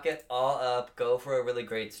fuck it all up. Go for a really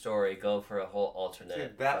great story. Go for a whole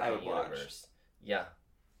alternate universe. Watch. Yeah.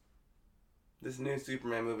 This new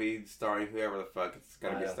Superman movie starring whoever the fuck it's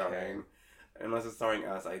gonna be starring. Unless it's starring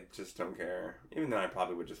us, I just don't care. Even though I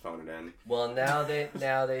probably would just phone it in. Well, now they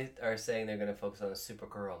are saying they're going to focus on a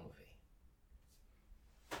Supergirl movie.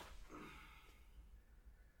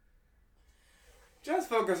 Just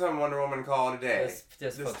focus on Wonder Woman. Call it a day.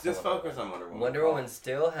 Just focus on Wonder Woman. Wonder Woman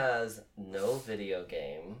still has no video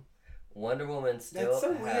game. Wonder Woman still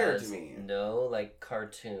has no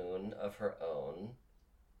cartoon of her own.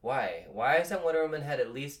 Why? Why hasn't Wonder Woman had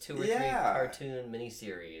at least 2 or 3 cartoon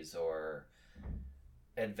miniseries or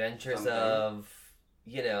adventures of,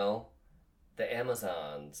 the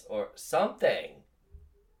Amazons or something?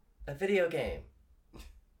 A video game.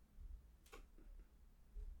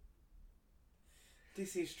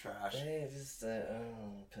 DC's trash. They just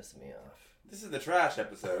piss me off. This is the trash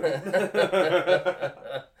episode.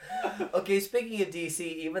 Okay, speaking of DC,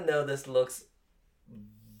 even though this looks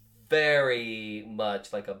very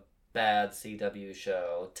much like a bad CW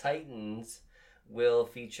show, Titans will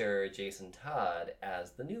feature Jason Todd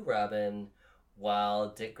as the new Robin,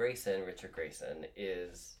 while Richard Grayson,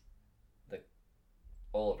 is the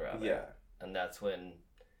old Robin. Yeah. And that's when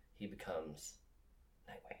he becomes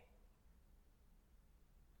Nightwing.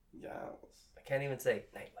 Yes. I can't even say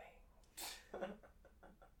Nightwing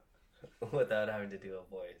without having to do a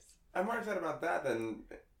voice. I'm more excited about that than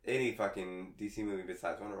any fucking DC movie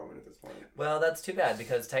besides Wonder Woman at this point. Well, that's too bad,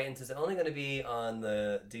 because Titans is only going to be on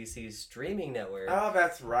the DC streaming network. Oh,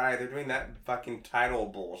 that's right. They're doing that fucking title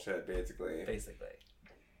bullshit, basically.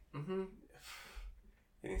 Mm-hmm.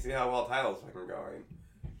 And you see how well titles fucking going.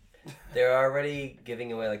 They're already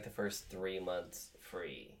giving away the first 3 months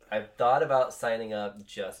free. I've thought about signing up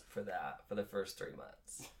just for that, for the first 3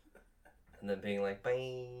 months. And then being like,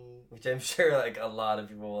 bye, which I'm sure a lot of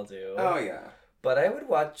people will do. Oh, yeah. But I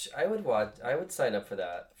would sign up for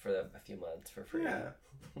that for a few months for free. Yeah.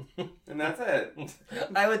 And that's it.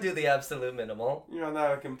 I would do the absolute minimal. That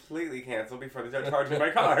would completely cancel before they start charging my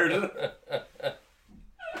card.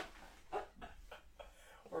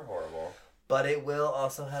 We're horrible. But it will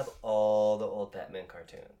also have all the old Batman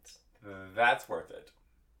cartoons. That's worth it.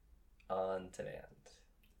 On demand.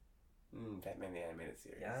 Batman the Animated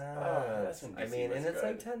Series. Yeah. That's when DC I mean, was and it's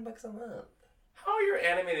good. like $10 a month. How are your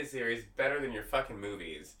animated series better than your fucking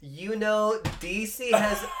movies? You know, DC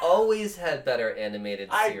has always had better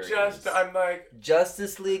animated series. I'm like...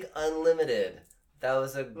 Justice League Unlimited. That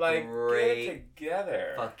was a Like, great get it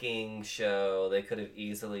together. fucking show. They could have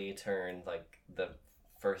easily turned, like, the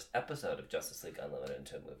first episode of Justice League Unlimited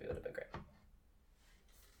into a movie. It would have been great.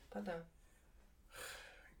 But no.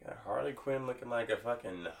 Got Harley Quinn looking like a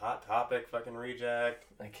fucking Hot Topic fucking reject.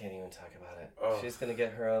 I can't even talk about it. Oh. She's gonna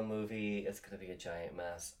get her own movie. It's gonna be a giant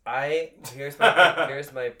mess. Here's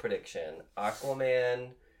my prediction.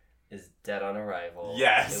 Aquaman is dead on arrival.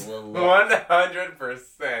 Yes. It will look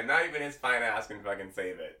 100%. Not even his fine ass can fucking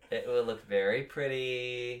save it. It will look very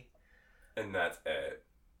pretty. And that's it.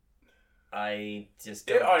 I just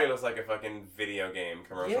It don't... already looks like a fucking video game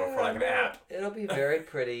commercial for like an app. It'll be very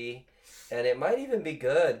pretty. And it might even be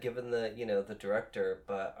good given the director,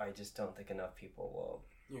 but I just don't think enough people will.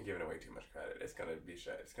 You're giving away too much credit. It's gonna be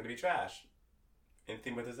shit. It's gonna be trash. In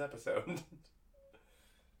theme with this episode.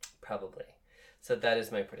 Probably. So that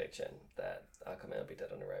is my prediction, that Aquaman will be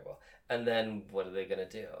dead on arrival. And then what are they gonna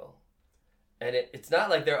do? And it's not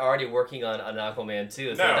like they're already working on an Aquaman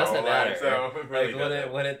 2, so it doesn't matter. So it really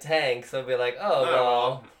like when it tanks, they'll be like,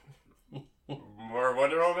 oh well. More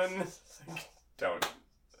Wonder Woman? Don't.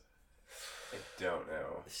 I don't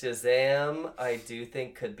know. Shazam, I do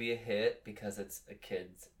think could be a hit because it's a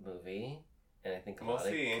kids movie, and I think a lot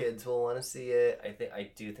of kids will want to see it. I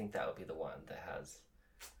do think that would be the one that has.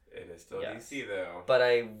 It is still DC though. But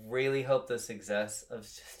I really hope the success of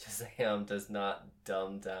Shazam does not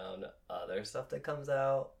dumb down other stuff that comes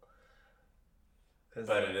out.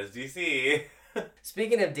 But it is DC.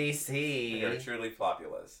 Speaking of DC, They're truly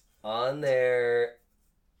flopulous. On their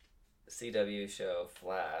CW show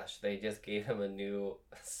Flash, they just gave him a new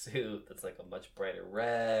suit that's like a much brighter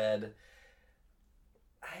red.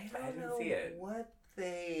 I don't see it. what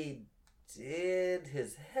they did.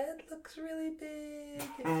 His head looks really big.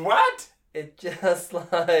 What? It just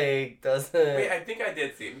like doesn't. Wait, I think I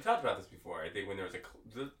did see it. We talked about this before. I think when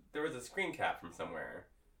there was a screen cap from somewhere,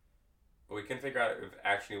 but we couldn't figure out if it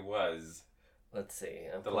actually was. Let's see.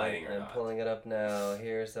 I'm not. Pulling it up now.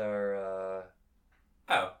 Here's our.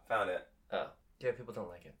 Oh, found it. Oh, yeah. People don't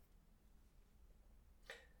like it.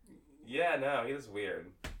 Yeah, no, he was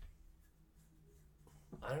weird.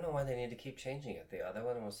 I don't know why they need to keep changing it. The other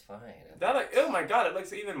one was fine. Oh my god, it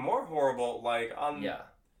looks even more horrible. Like on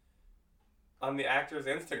on the actor's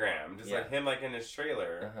Instagram, just like him like in his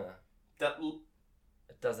trailer.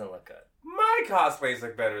 It doesn't look good. My cosplays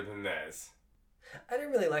look better than this. I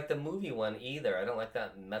didn't really like the movie one either. I don't like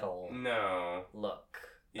that metal look.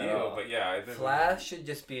 But yeah. Flash should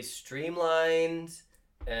just be streamlined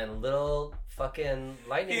and little fucking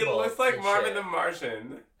lightning bolts. He looks like Marvin the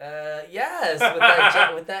Martian. Yes,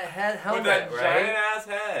 with that head helmet, with that right? giant ass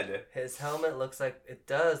head. His helmet it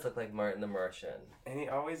does look like Martin the Martian. And he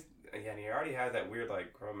already has that weird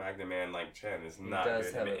like Cro-Magnon man like chin. It's not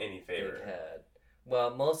doing him any favor. Big head.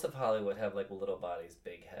 Well, most of Hollywood have like little bodies,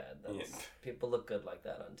 big head. People look good like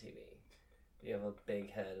that on TV. You have a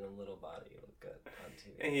big head and a little body, you look good on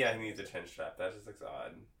TV. And he needs a chin strap. That just looks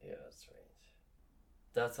odd. Yeah, that's strange.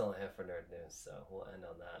 That's all I have for nerd news, so we'll end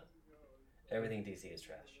on that. Everything DC is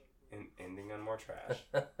trash. And ending on more trash.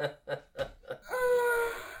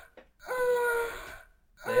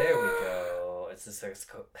 There we go. It's the sex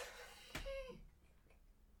code.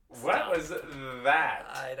 What was that?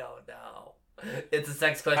 I don't know. It's a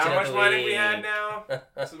sex question. How much wine have we had now?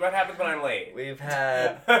 This is what happens when I'm late. We've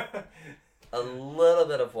had a little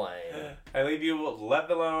bit of wine. I leave you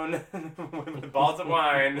left alone with balls of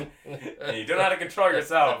wine, and you don't know how to control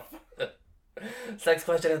yourself. Sex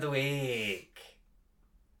question of the week.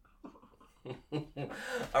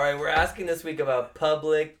 All right, we're asking this week about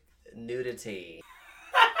public nudity.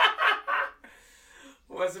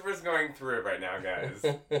 Westbrook's going through it right now, guys.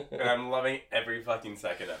 And I'm loving every fucking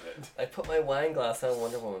second of it. I put my wine glass on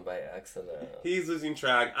Wonder Woman by accident. He's losing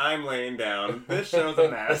track. I'm laying down. This show's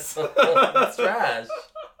a mess. It's trash.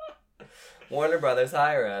 Warner Brothers,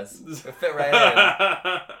 hire us. We fit right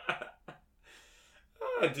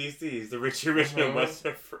in. DC's the Richie Rich and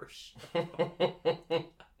Westbrook first.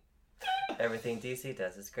 Everything DC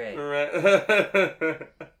does is great. Right.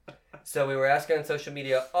 So we were asking on social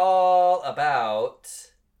media all about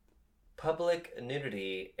public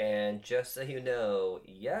nudity, and just so you know,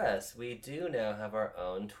 yes, we do now have our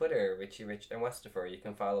own Twitter, Richie Rich and Westifer. You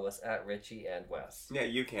can follow us at Richie and West. Yeah,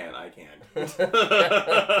 you can. I can't.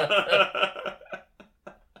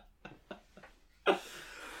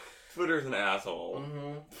 Twitter's an asshole.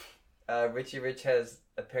 Mm-hmm. Richie Rich has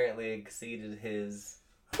apparently exceeded his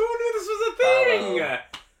knew this was a thing? Follow.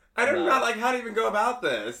 I do No. not like how to even go about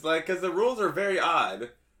this. Like, because the rules are very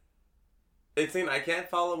odd. It's saying I can't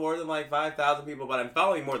follow more than like 5,000 people, but I'm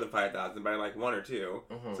following more than 5,000 by like 1 or 2.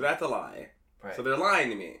 Mhm. So that's a lie. Right. So they're lying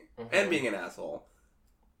to me Mhm. and being an asshole.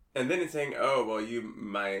 And then it's saying, oh, well,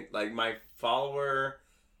 my follower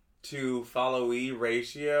to followee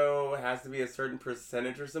ratio has to be a certain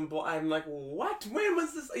percentage or some bull. I'm like, what? When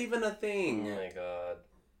was this even a Oh thing? my god.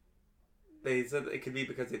 They said it could be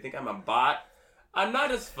because they think I'm a bot. I'm not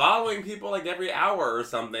just following people like every hour or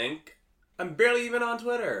something. I'm barely even on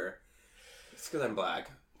Twitter. It's because I'm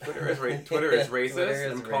black. Twitter is racist. Twitter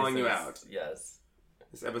is I'm calling you racist. out. Yes.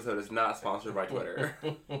 This episode is not sponsored by Twitter.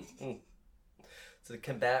 So to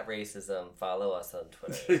combat racism, follow us on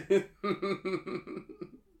Twitter.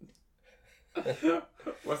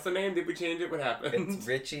 What's the name? Did we change it? What happened? It's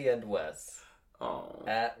Richie and Wes. Oh.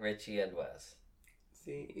 At Richie and Wes.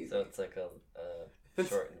 See, easy. So it's like a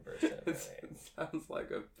shortened version. Right? It sounds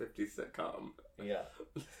like a 50s sitcom. Yeah.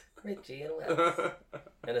 Richie and Wes.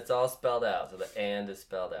 And it's all spelled out, so the and is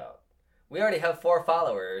spelled out. We already have 4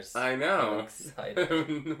 followers. I I'm know. excited.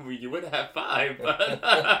 You would have 5,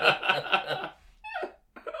 but...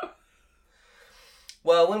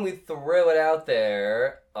 Well, when we threw it out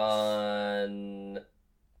there on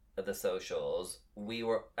the socials, we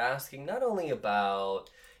were asking not only about,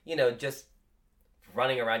 just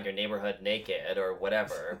running around your neighborhood naked or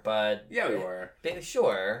whatever, but... Yeah, we were.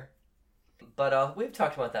 Sure. But we've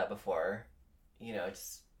talked about that before.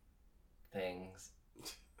 Just things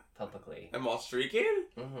publicly. I'm all streaking?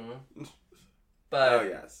 Mm-hmm. But Oh,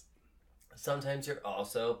 yes. sometimes you're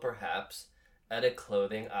also perhaps at a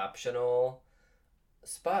clothing optional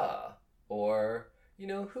spa, or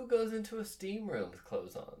who goes into a steam room with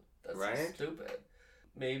clothes on? That's Right? just stupid.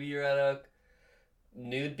 Maybe you're at a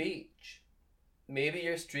nude beach. Maybe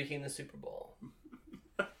you're streaking the Super Bowl.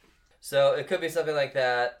 So it could be something like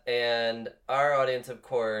that, and our audience, of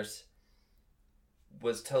course,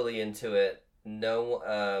 was totally into it.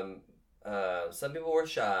 No, some people were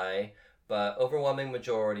shy, but overwhelming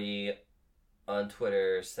majority on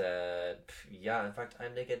Twitter said, yeah, in fact,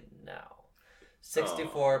 I'm naked now.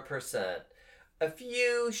 64%. A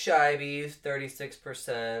few shy bees,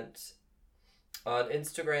 36%. On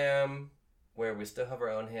Instagram, where we still have our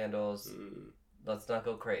own handles, let's not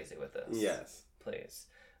go crazy with this. Yes. Please.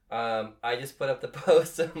 I just put up the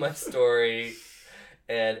post of my story,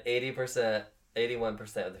 and 81%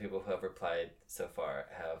 of the people who have replied so far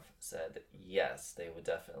have said yes, they would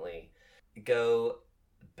definitely go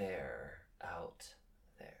bare out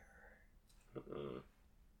there.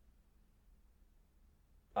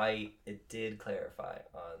 I did clarify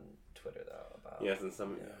on Twitter though about Yes, and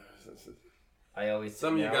some I always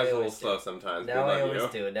some of you now guys I are a little always slow do. sometimes. Now we I love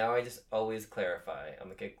always you. do. Now I just always clarify. I'm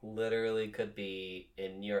like, it literally could be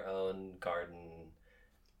in your own garden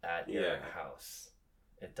at your house.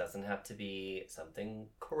 It doesn't have to be something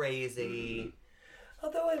crazy.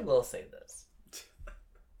 Although I will say this.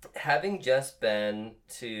 Having just been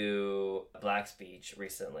to Black's Beach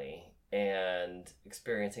recently and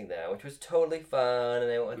experiencing that, which was totally fun,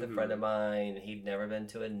 and I went with a friend of mine, and he'd never been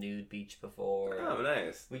to a nude beach before. Oh,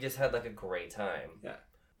 nice. We just had like a great time. Yeah.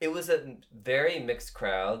 It was a very mixed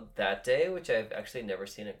crowd that day, which I've actually never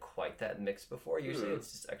seen it quite that mixed before. Usually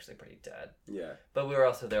it's just actually pretty dead. Yeah. But we were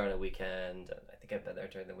also there on a weekend, and I think I've been there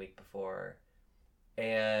during the week before.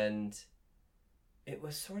 And it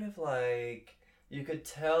was sort of like, you could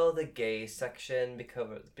tell the gay section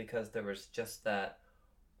because there was just that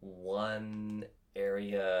one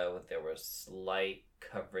area where there was slight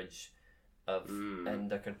coverage of, and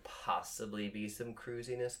there could possibly be some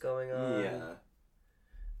cruisiness going on. Yeah.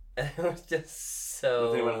 And it was just so...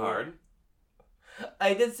 Was anyone hard?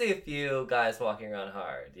 I did see a few guys walking around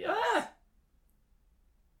hard, yes.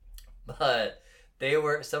 But they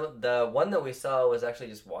were... The one that we saw was actually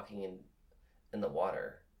just walking in the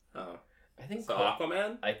water. Oh. I think So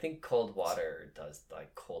Aquaman? I think cold water does...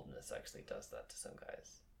 Like, coldness actually does that to some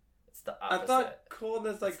guys. It's the opposite. I thought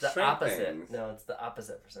coldness like it's the shrank opposite. things. No, it's the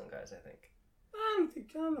opposite for some guys, I think. I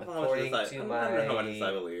don't know how According much to I don't know how much my-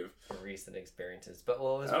 I believe. Recent experiences. But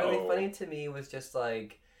what was really Oh. funny to me was just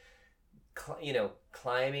like,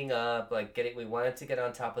 climbing up, like we wanted to get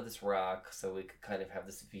on top of this rock so we could kind of have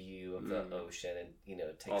this view of the ocean and,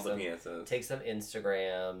 take All the some penises. take some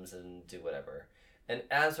Instagrams and do whatever. And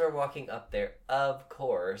as we're walking up there, of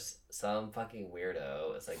course, some fucking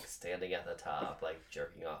weirdo is like standing at the top, like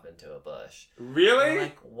jerking off into a bush. Really? And I'm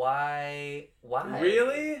like, why? Why?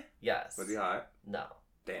 Really? Yes. Was he hot? No.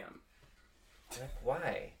 Damn. Like,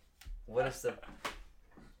 why? What is the...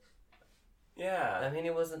 Yeah. I mean,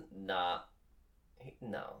 it wasn't not... He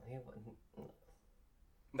wasn't...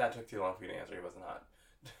 That took too long for you to answer. He wasn't hot.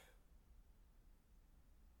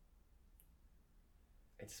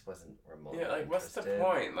 I just wasn't remotely Yeah, like, what's the interested.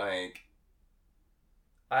 point? Like,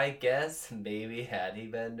 I guess maybe had he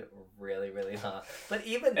been really, really hot. But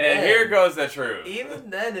even and then... here goes the truth.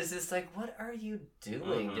 Even then, it's just like, what are you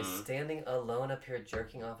doing? Mhm. Just standing alone up here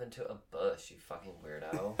jerking off into a bush, you fucking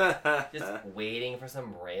weirdo. Just waiting for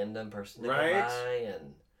some random person to Right? come by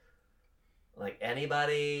and... Like,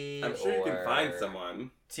 anybody, I'm sure you can or- find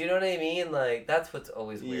someone. Do you know what I mean? Like, that's what's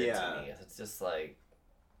always weird Yeah. to me. Is it's just like...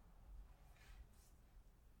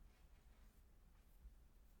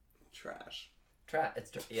 Trash.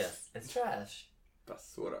 Yes, it's trash.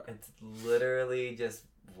 Basura. It's literally just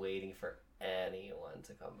waiting for anyone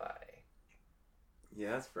to come by.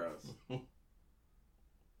 Yeah, that's gross.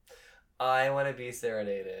 I want to be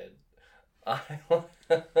serenaded. I want...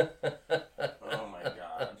 Oh my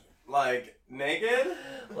god. Like, naked?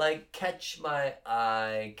 Like, catch my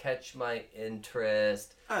eye, catch my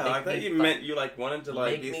interest. I Make thought me you fo- meant you, like, wanted to,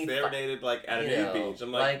 like, make be me serenaded, like, at a You nude know, beach.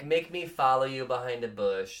 I'm like, make me follow you behind a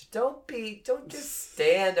bush. Don't just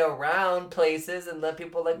stand around places and let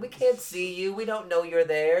people like, we can't see you, we don't know you're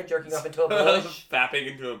there, jerking off into a bush. fapping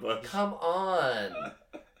into a bush. Come on.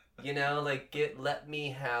 You know, like, let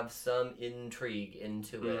me have some intrigue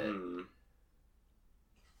into it. Mm.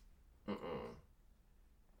 Mm-mm.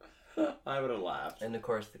 I would have laughed. And of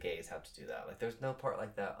course the gays have to do that. Like, there's no part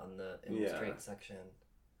like that in the Yeah. straight section.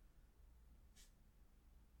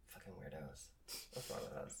 Fucking weirdos. What's wrong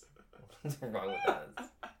with us? What's wrong with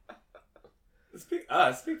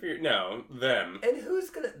us? Speak for your... No, them. And who's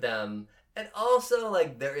gonna... Them. And also,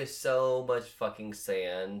 like, there is so much fucking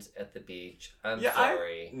sand at the beach. I'm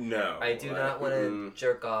sorry. No. I do not want to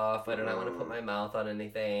jerk off. I do not want to put my mouth on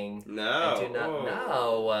anything. No. I do not...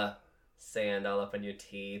 No. Sand all up on your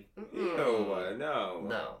teeth. Ew, no. No.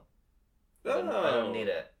 No. I don't need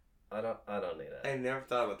it. I don't need it. I never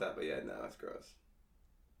thought about that, but yeah, no, it's gross.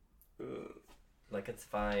 Ugh. Like, it's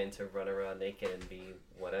fine to run around naked and be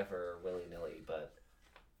whatever willy-nilly, but...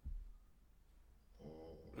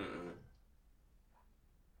 Mm-mm.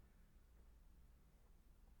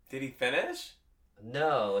 Did he finish?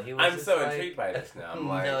 No, he was I'm just so like... intrigued by this now. I'm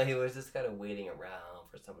like... No, he was just kind of waiting around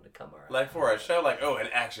for someone to come around. Like, for a show, like, oh, an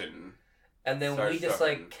action. And then Starts we just,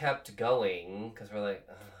 talking. like, kept going, because we're like...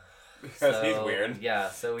 Because he's weird. Yeah,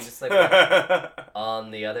 so we just, like, went on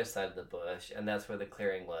the other side of the bush, and that's where the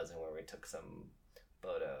clearing was, and where we took some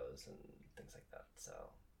photos and things like that. So,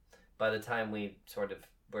 by the time we sort of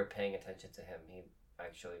were paying attention to him, he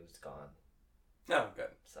actually was gone. No, good.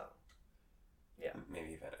 So, yeah. Maybe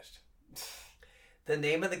he finished. The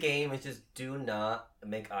name of the game is just do not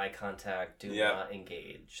make eye contact, do Yep. not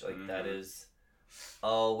engage. Like, Mhm. that is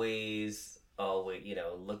always, you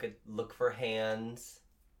know, look for hands,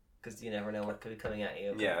 because you never know what could be coming at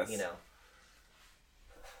you. Yes. You know.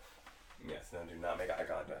 Yes, no, do not make eye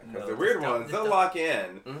contact. No, Because the just weird don't- ones, just they'll don't. lock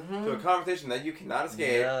in Mm-hmm. to a conversation that you cannot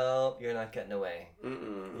escape. No, you're not getting away.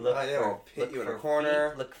 Mm-mm. Look They for, will pit look you in for a corner.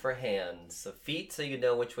 Feet, look for hands. So feet, so you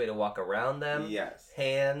know which way to walk around them. Yes.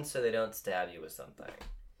 Hands, so they don't stab you with something.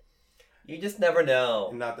 You just never know.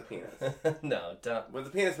 And not the penis. No, don't. Was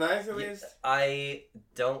the penis nice at least? I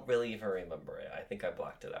don't really even remember it. I think I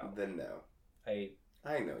blocked it out. Then no.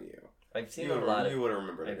 I know you. I've seen You a lot of. would have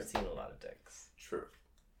remembered I've it. seen a lot of dicks. True.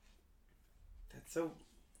 That's so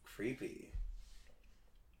creepy.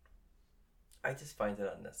 I just find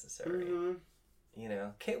it unnecessary. Mm-hmm. You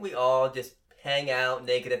know, can't we all just hang out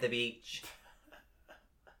naked at the beach?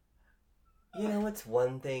 You know, it's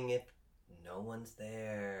one thing if no one's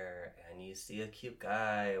there and you see a cute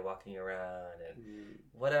guy walking around and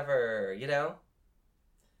whatever, you know?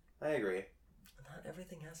 I agree. Not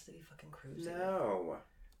everything has to be fucking cruisy. No.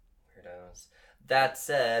 Weirdos. That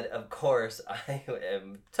said, of course, I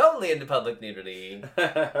am totally into public nudity.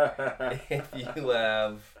 If you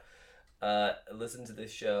have listened to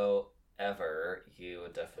this show ever, you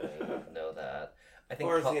would definitely know that. I think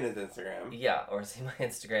Or seen his Instagram. Yeah, or see my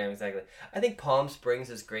Instagram, exactly. I think Palm Springs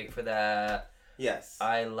is great for that. Yes.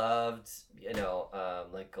 I loved, you know,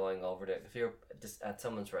 like going over to, if you're just at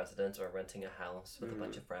someone's residence or renting a house with a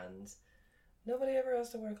bunch of friends, nobody ever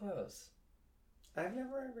has to wear clothes. I've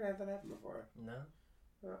never ever had that happen before. No?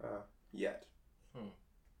 Yet.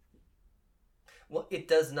 Well, it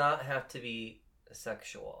does not have to be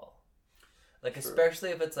sexual. Like, True. especially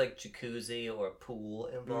if it's like jacuzzi or pool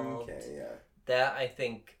involved. Okay, yeah. That, I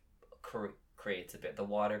think, creates a bit. The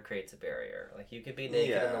water creates a barrier. Like, you could be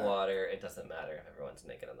naked in the Yeah. water. It doesn't matter if everyone's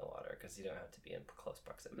naked in the water because you don't have to be in close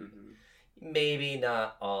proximity. Mm-hmm. Maybe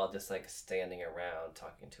not all just like standing around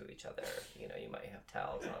talking to each other. You know, you might have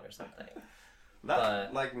towels on or something.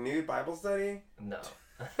 That, like, nude Bible study? No.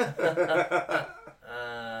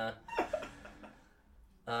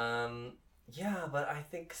 Yeah, but I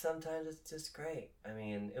think sometimes it's just great. I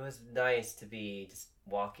mean, it was nice to be just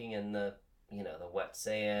walking in the, you know, the wet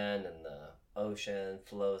sand and the ocean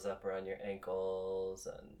flows up around your ankles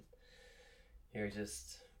and you're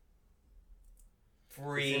just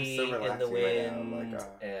free so in the relaxing wind right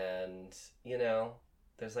now. and, you know,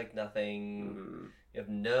 there's like nothing, you have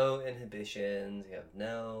no inhibitions, you have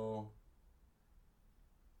no,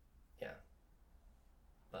 yeah,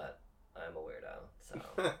 but I'm a weirdo,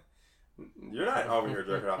 so. You're not over here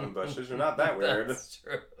jerking off in bushes. You're not that weird. That's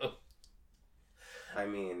true. I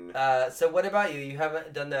mean... So what about you? You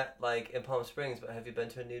haven't done that, like, in Palm Springs, but have you been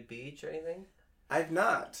to a nude beach or anything? I've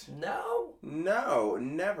not. No? No,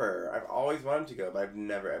 never. I've always wanted to go, but I've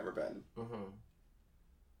never, ever been. Mm-hmm.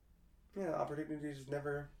 Yeah, opportunity just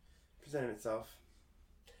never presented itself.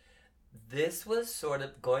 This was sort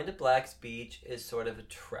of... Going to Black's Beach is sort of a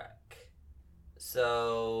trek.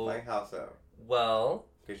 So... Like how so? Well...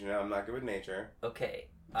 Because you know I'm not good with nature. Okay.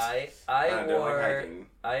 I don't wore... like hiking.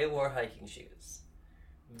 I wore hiking shoes.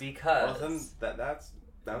 Because... Well, then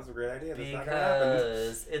that was a great idea. That's not gonna happen.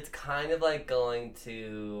 Because it's kind of like going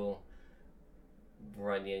to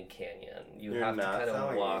Runyon Canyon. You're have to kind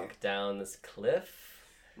of walk down this cliff.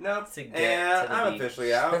 Nope. To get to the I'm beach.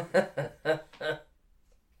 officially out.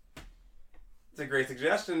 It's a great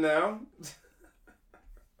suggestion, though.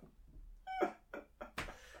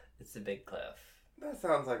 It's a big cliff. That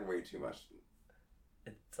sounds like way too much.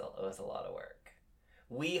 It was a lot of work.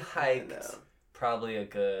 We hiked probably a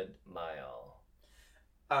good mile.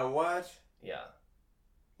 A what? Yeah.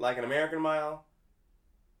 Like an American mile?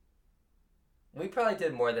 We probably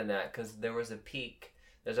did more than that because there was a peak.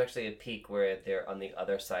 There's actually a peak where they're on the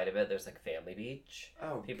other side of it. There's like Family Beach.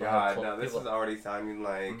 Oh, God. Now this is already sounding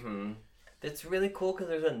like... Mm-hmm. It's really cool because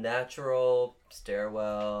there's a natural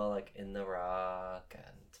stairwell like in the rock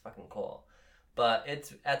and it's fucking cool. But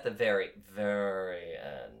it's at the very, very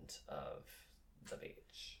end of the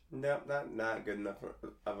beach. Nope, not good enough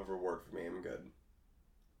of a reward for me. I'm good.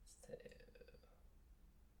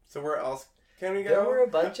 So where else can we go? There were a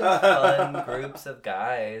bunch of fun groups of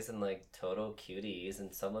guys and like total cuties,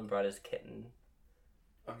 and someone brought his kitten.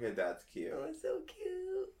 Okay, that's cute. It was so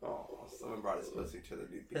cute. Oh, someone brought his pussy to the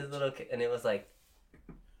nude beach. His little kid, and it was like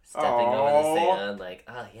stepping over the sand, like,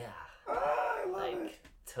 oh yeah. I love like, it.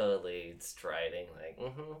 Totally striding, like,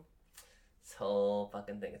 this whole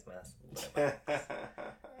fucking thing is massive.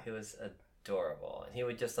 He was adorable. And he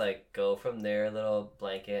would just, like, go from their little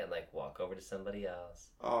blanket and, like, walk over to somebody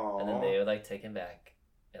else. Aww. And then they would, like, take him back.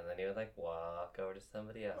 And then he would, like, walk over to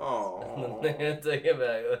somebody else. Aww. And then they would take him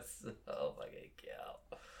back. It was so fucking cute.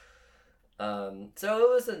 So it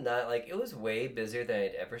was it was way busier than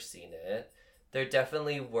I'd ever seen it. There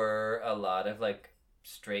definitely were a lot of, like,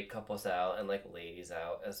 straight couples out and like ladies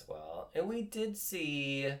out as well, and we did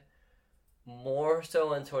see more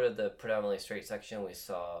so in sort of the predominantly straight section. We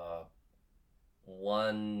saw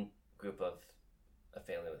one group of a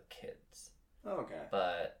family with kids. Okay.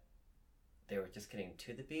 But they were just getting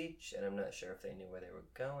to the beach, and I'm not sure if they knew where they were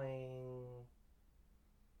going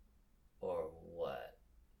or what.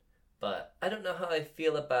 But I don't know how I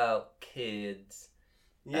feel about kids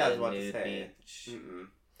at a nude beach. Mm-mm.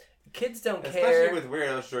 Kids don't care. Especially with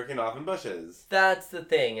weirdos jerking off in bushes. That's the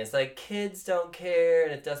thing. It's like kids don't care,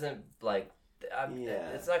 and it doesn't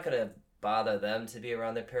it's not gonna bother them to be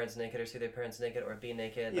around their parents naked or see their parents naked or be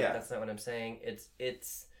naked. Like, that's not what I'm saying.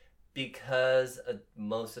 It's because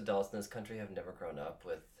most adults in this country have never grown up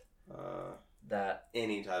with that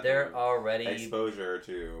any type they're of already exposure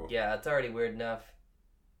to. Yeah, it's already weird enough.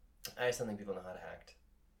 I just don't think people know how to act.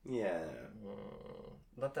 Yeah.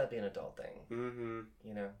 Let that be an adult thing. Mm-hmm.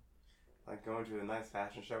 You know. Like going to a nice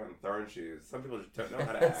fashion show and throwing shoes. Some people just don't know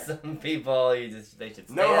how to act. Some people, they should stay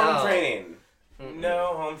No out. home training. Mm-mm.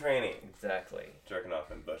 No home training. Exactly. Jerking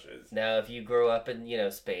off in bushes. Now, if you grow up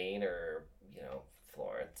in, Spain or,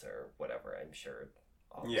 Florence or whatever, I'm sure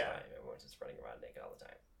all the time everyone's just running around naked all the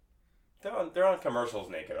time. They're on commercials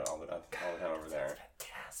naked all the time over there. That's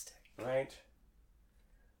fantastic. Right?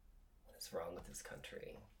 What is wrong with this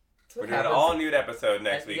country? We're doing an all-nude episode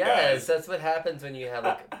next week, guys. Yes, that's what happens when you have,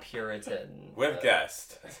 like, a Puritan... With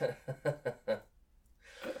guest.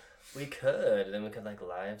 We could, and then we could, like,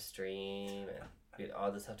 live stream, and we'd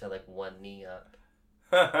all just have to have, like, one knee up.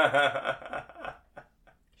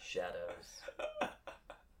 Shadows.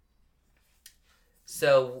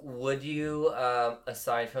 So, would you,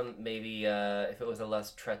 aside from maybe, if it was a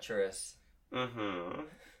less treacherous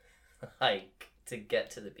hike to get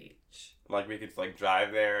to the beach... Like we could like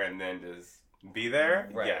drive there and then just be there,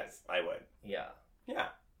 Right. yes, I would. Yeah. Yeah.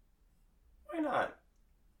 Why not?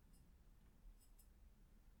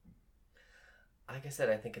 Like I said,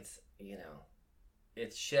 I think it's,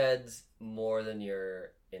 it sheds more than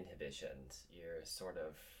your inhibitions. You're sort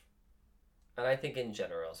of, and I think in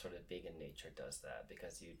general, sort of being in nature does that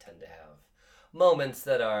because you tend to have moments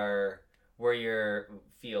that are where you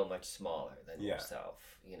feel much smaller than yourself.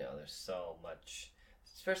 There's so much,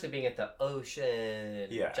 especially being at the ocean,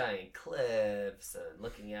 giant cliffs, and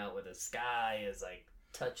looking out where the sky is like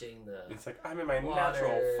touching the It's like I'm in my water.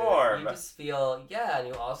 natural form. You just feel, and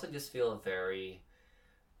you also just feel very,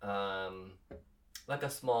 like a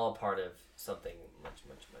small part of something much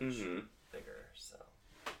bigger. So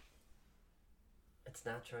it's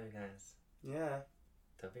natural, you guys. Yeah.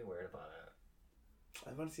 Don't be worried about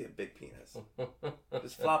I want to see a big penis.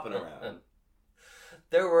 Just flopping around.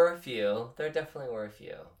 There were a few. There definitely were a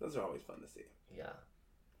few. Those are always fun to see. Yeah.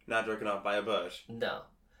 Not jerking off by a bush. No.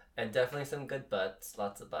 And definitely some good butts.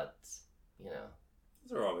 Lots of butts.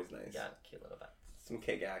 Those are always nice. Yeah, cute little butts. Some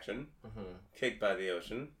cake action. Mm-hmm. Cake by the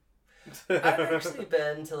ocean. I've actually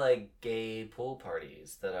been to like gay pool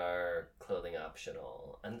parties that are clothing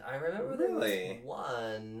optional, and I remember there was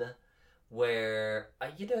one where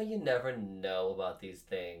you never know about these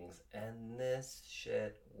things, and this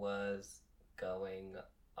shit was going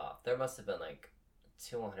off. There must have been like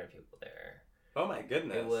 200 people there. Oh my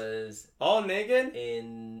goodness! It was all naked.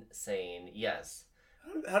 Insane. Yes.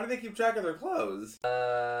 How do they keep track of their clothes?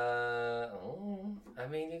 I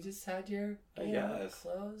mean, you just had your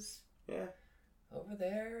clothes. Yeah. Over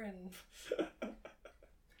there, and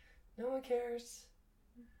no one cares.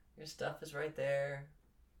 Your stuff is right there.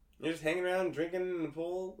 You're just hanging around, drinking in the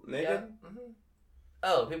pool, naked? Yeah. Mm-hmm.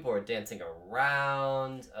 Oh, people were dancing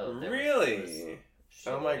around. Oh, really?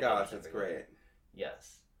 Oh my gosh, that's great.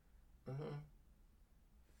 Yes. Mm-hmm.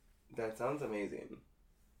 That sounds amazing.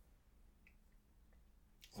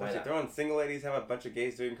 Why not? Throwing single ladies, have a bunch of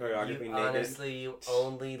gays doing choreography naked. Honestly, you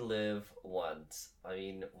only live once. I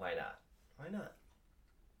mean, why not? Why not?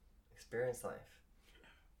 Experience life.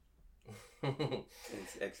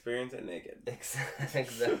 Experience it naked.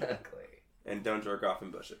 Exactly. And don't jerk off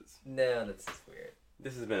in bushes. No, that's just weird.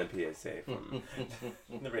 This has been a PSA from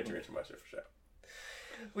the Rich and Musher Show.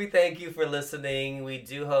 We thank you for listening. We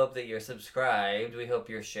do hope that you're subscribed. We hope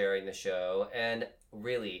you're sharing the show. And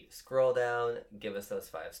really, scroll down, give us those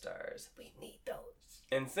 5 stars. We need those.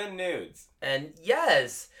 And send nudes. And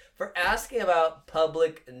yes, for asking about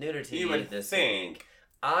public nudity this week,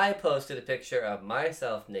 I posted a picture of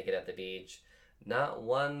myself naked at the beach. Not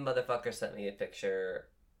one motherfucker sent me a picture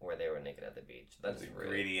where they were naked at the beach. That's rude.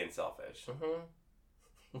 Greedy and selfish.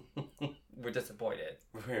 Mm-hmm. We're disappointed.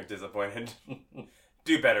 We're disappointed.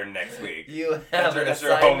 Do better next week. You have that's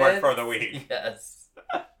your homework for the week. Yes.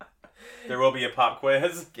 There will be a pop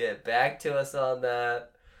quiz. Get back to us on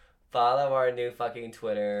that. Follow our new fucking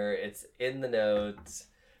Twitter. It's in the notes.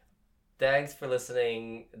 Thanks for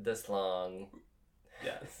listening this long.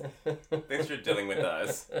 Yes. Thanks for dealing with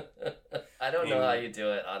us. I don't know how you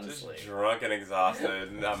do it, honestly. Just drunk and exhausted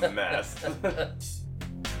and a mess.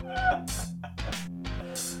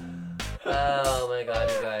 Oh my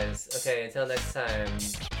god, you guys. Okay, until next time.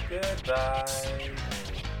 Goodbye.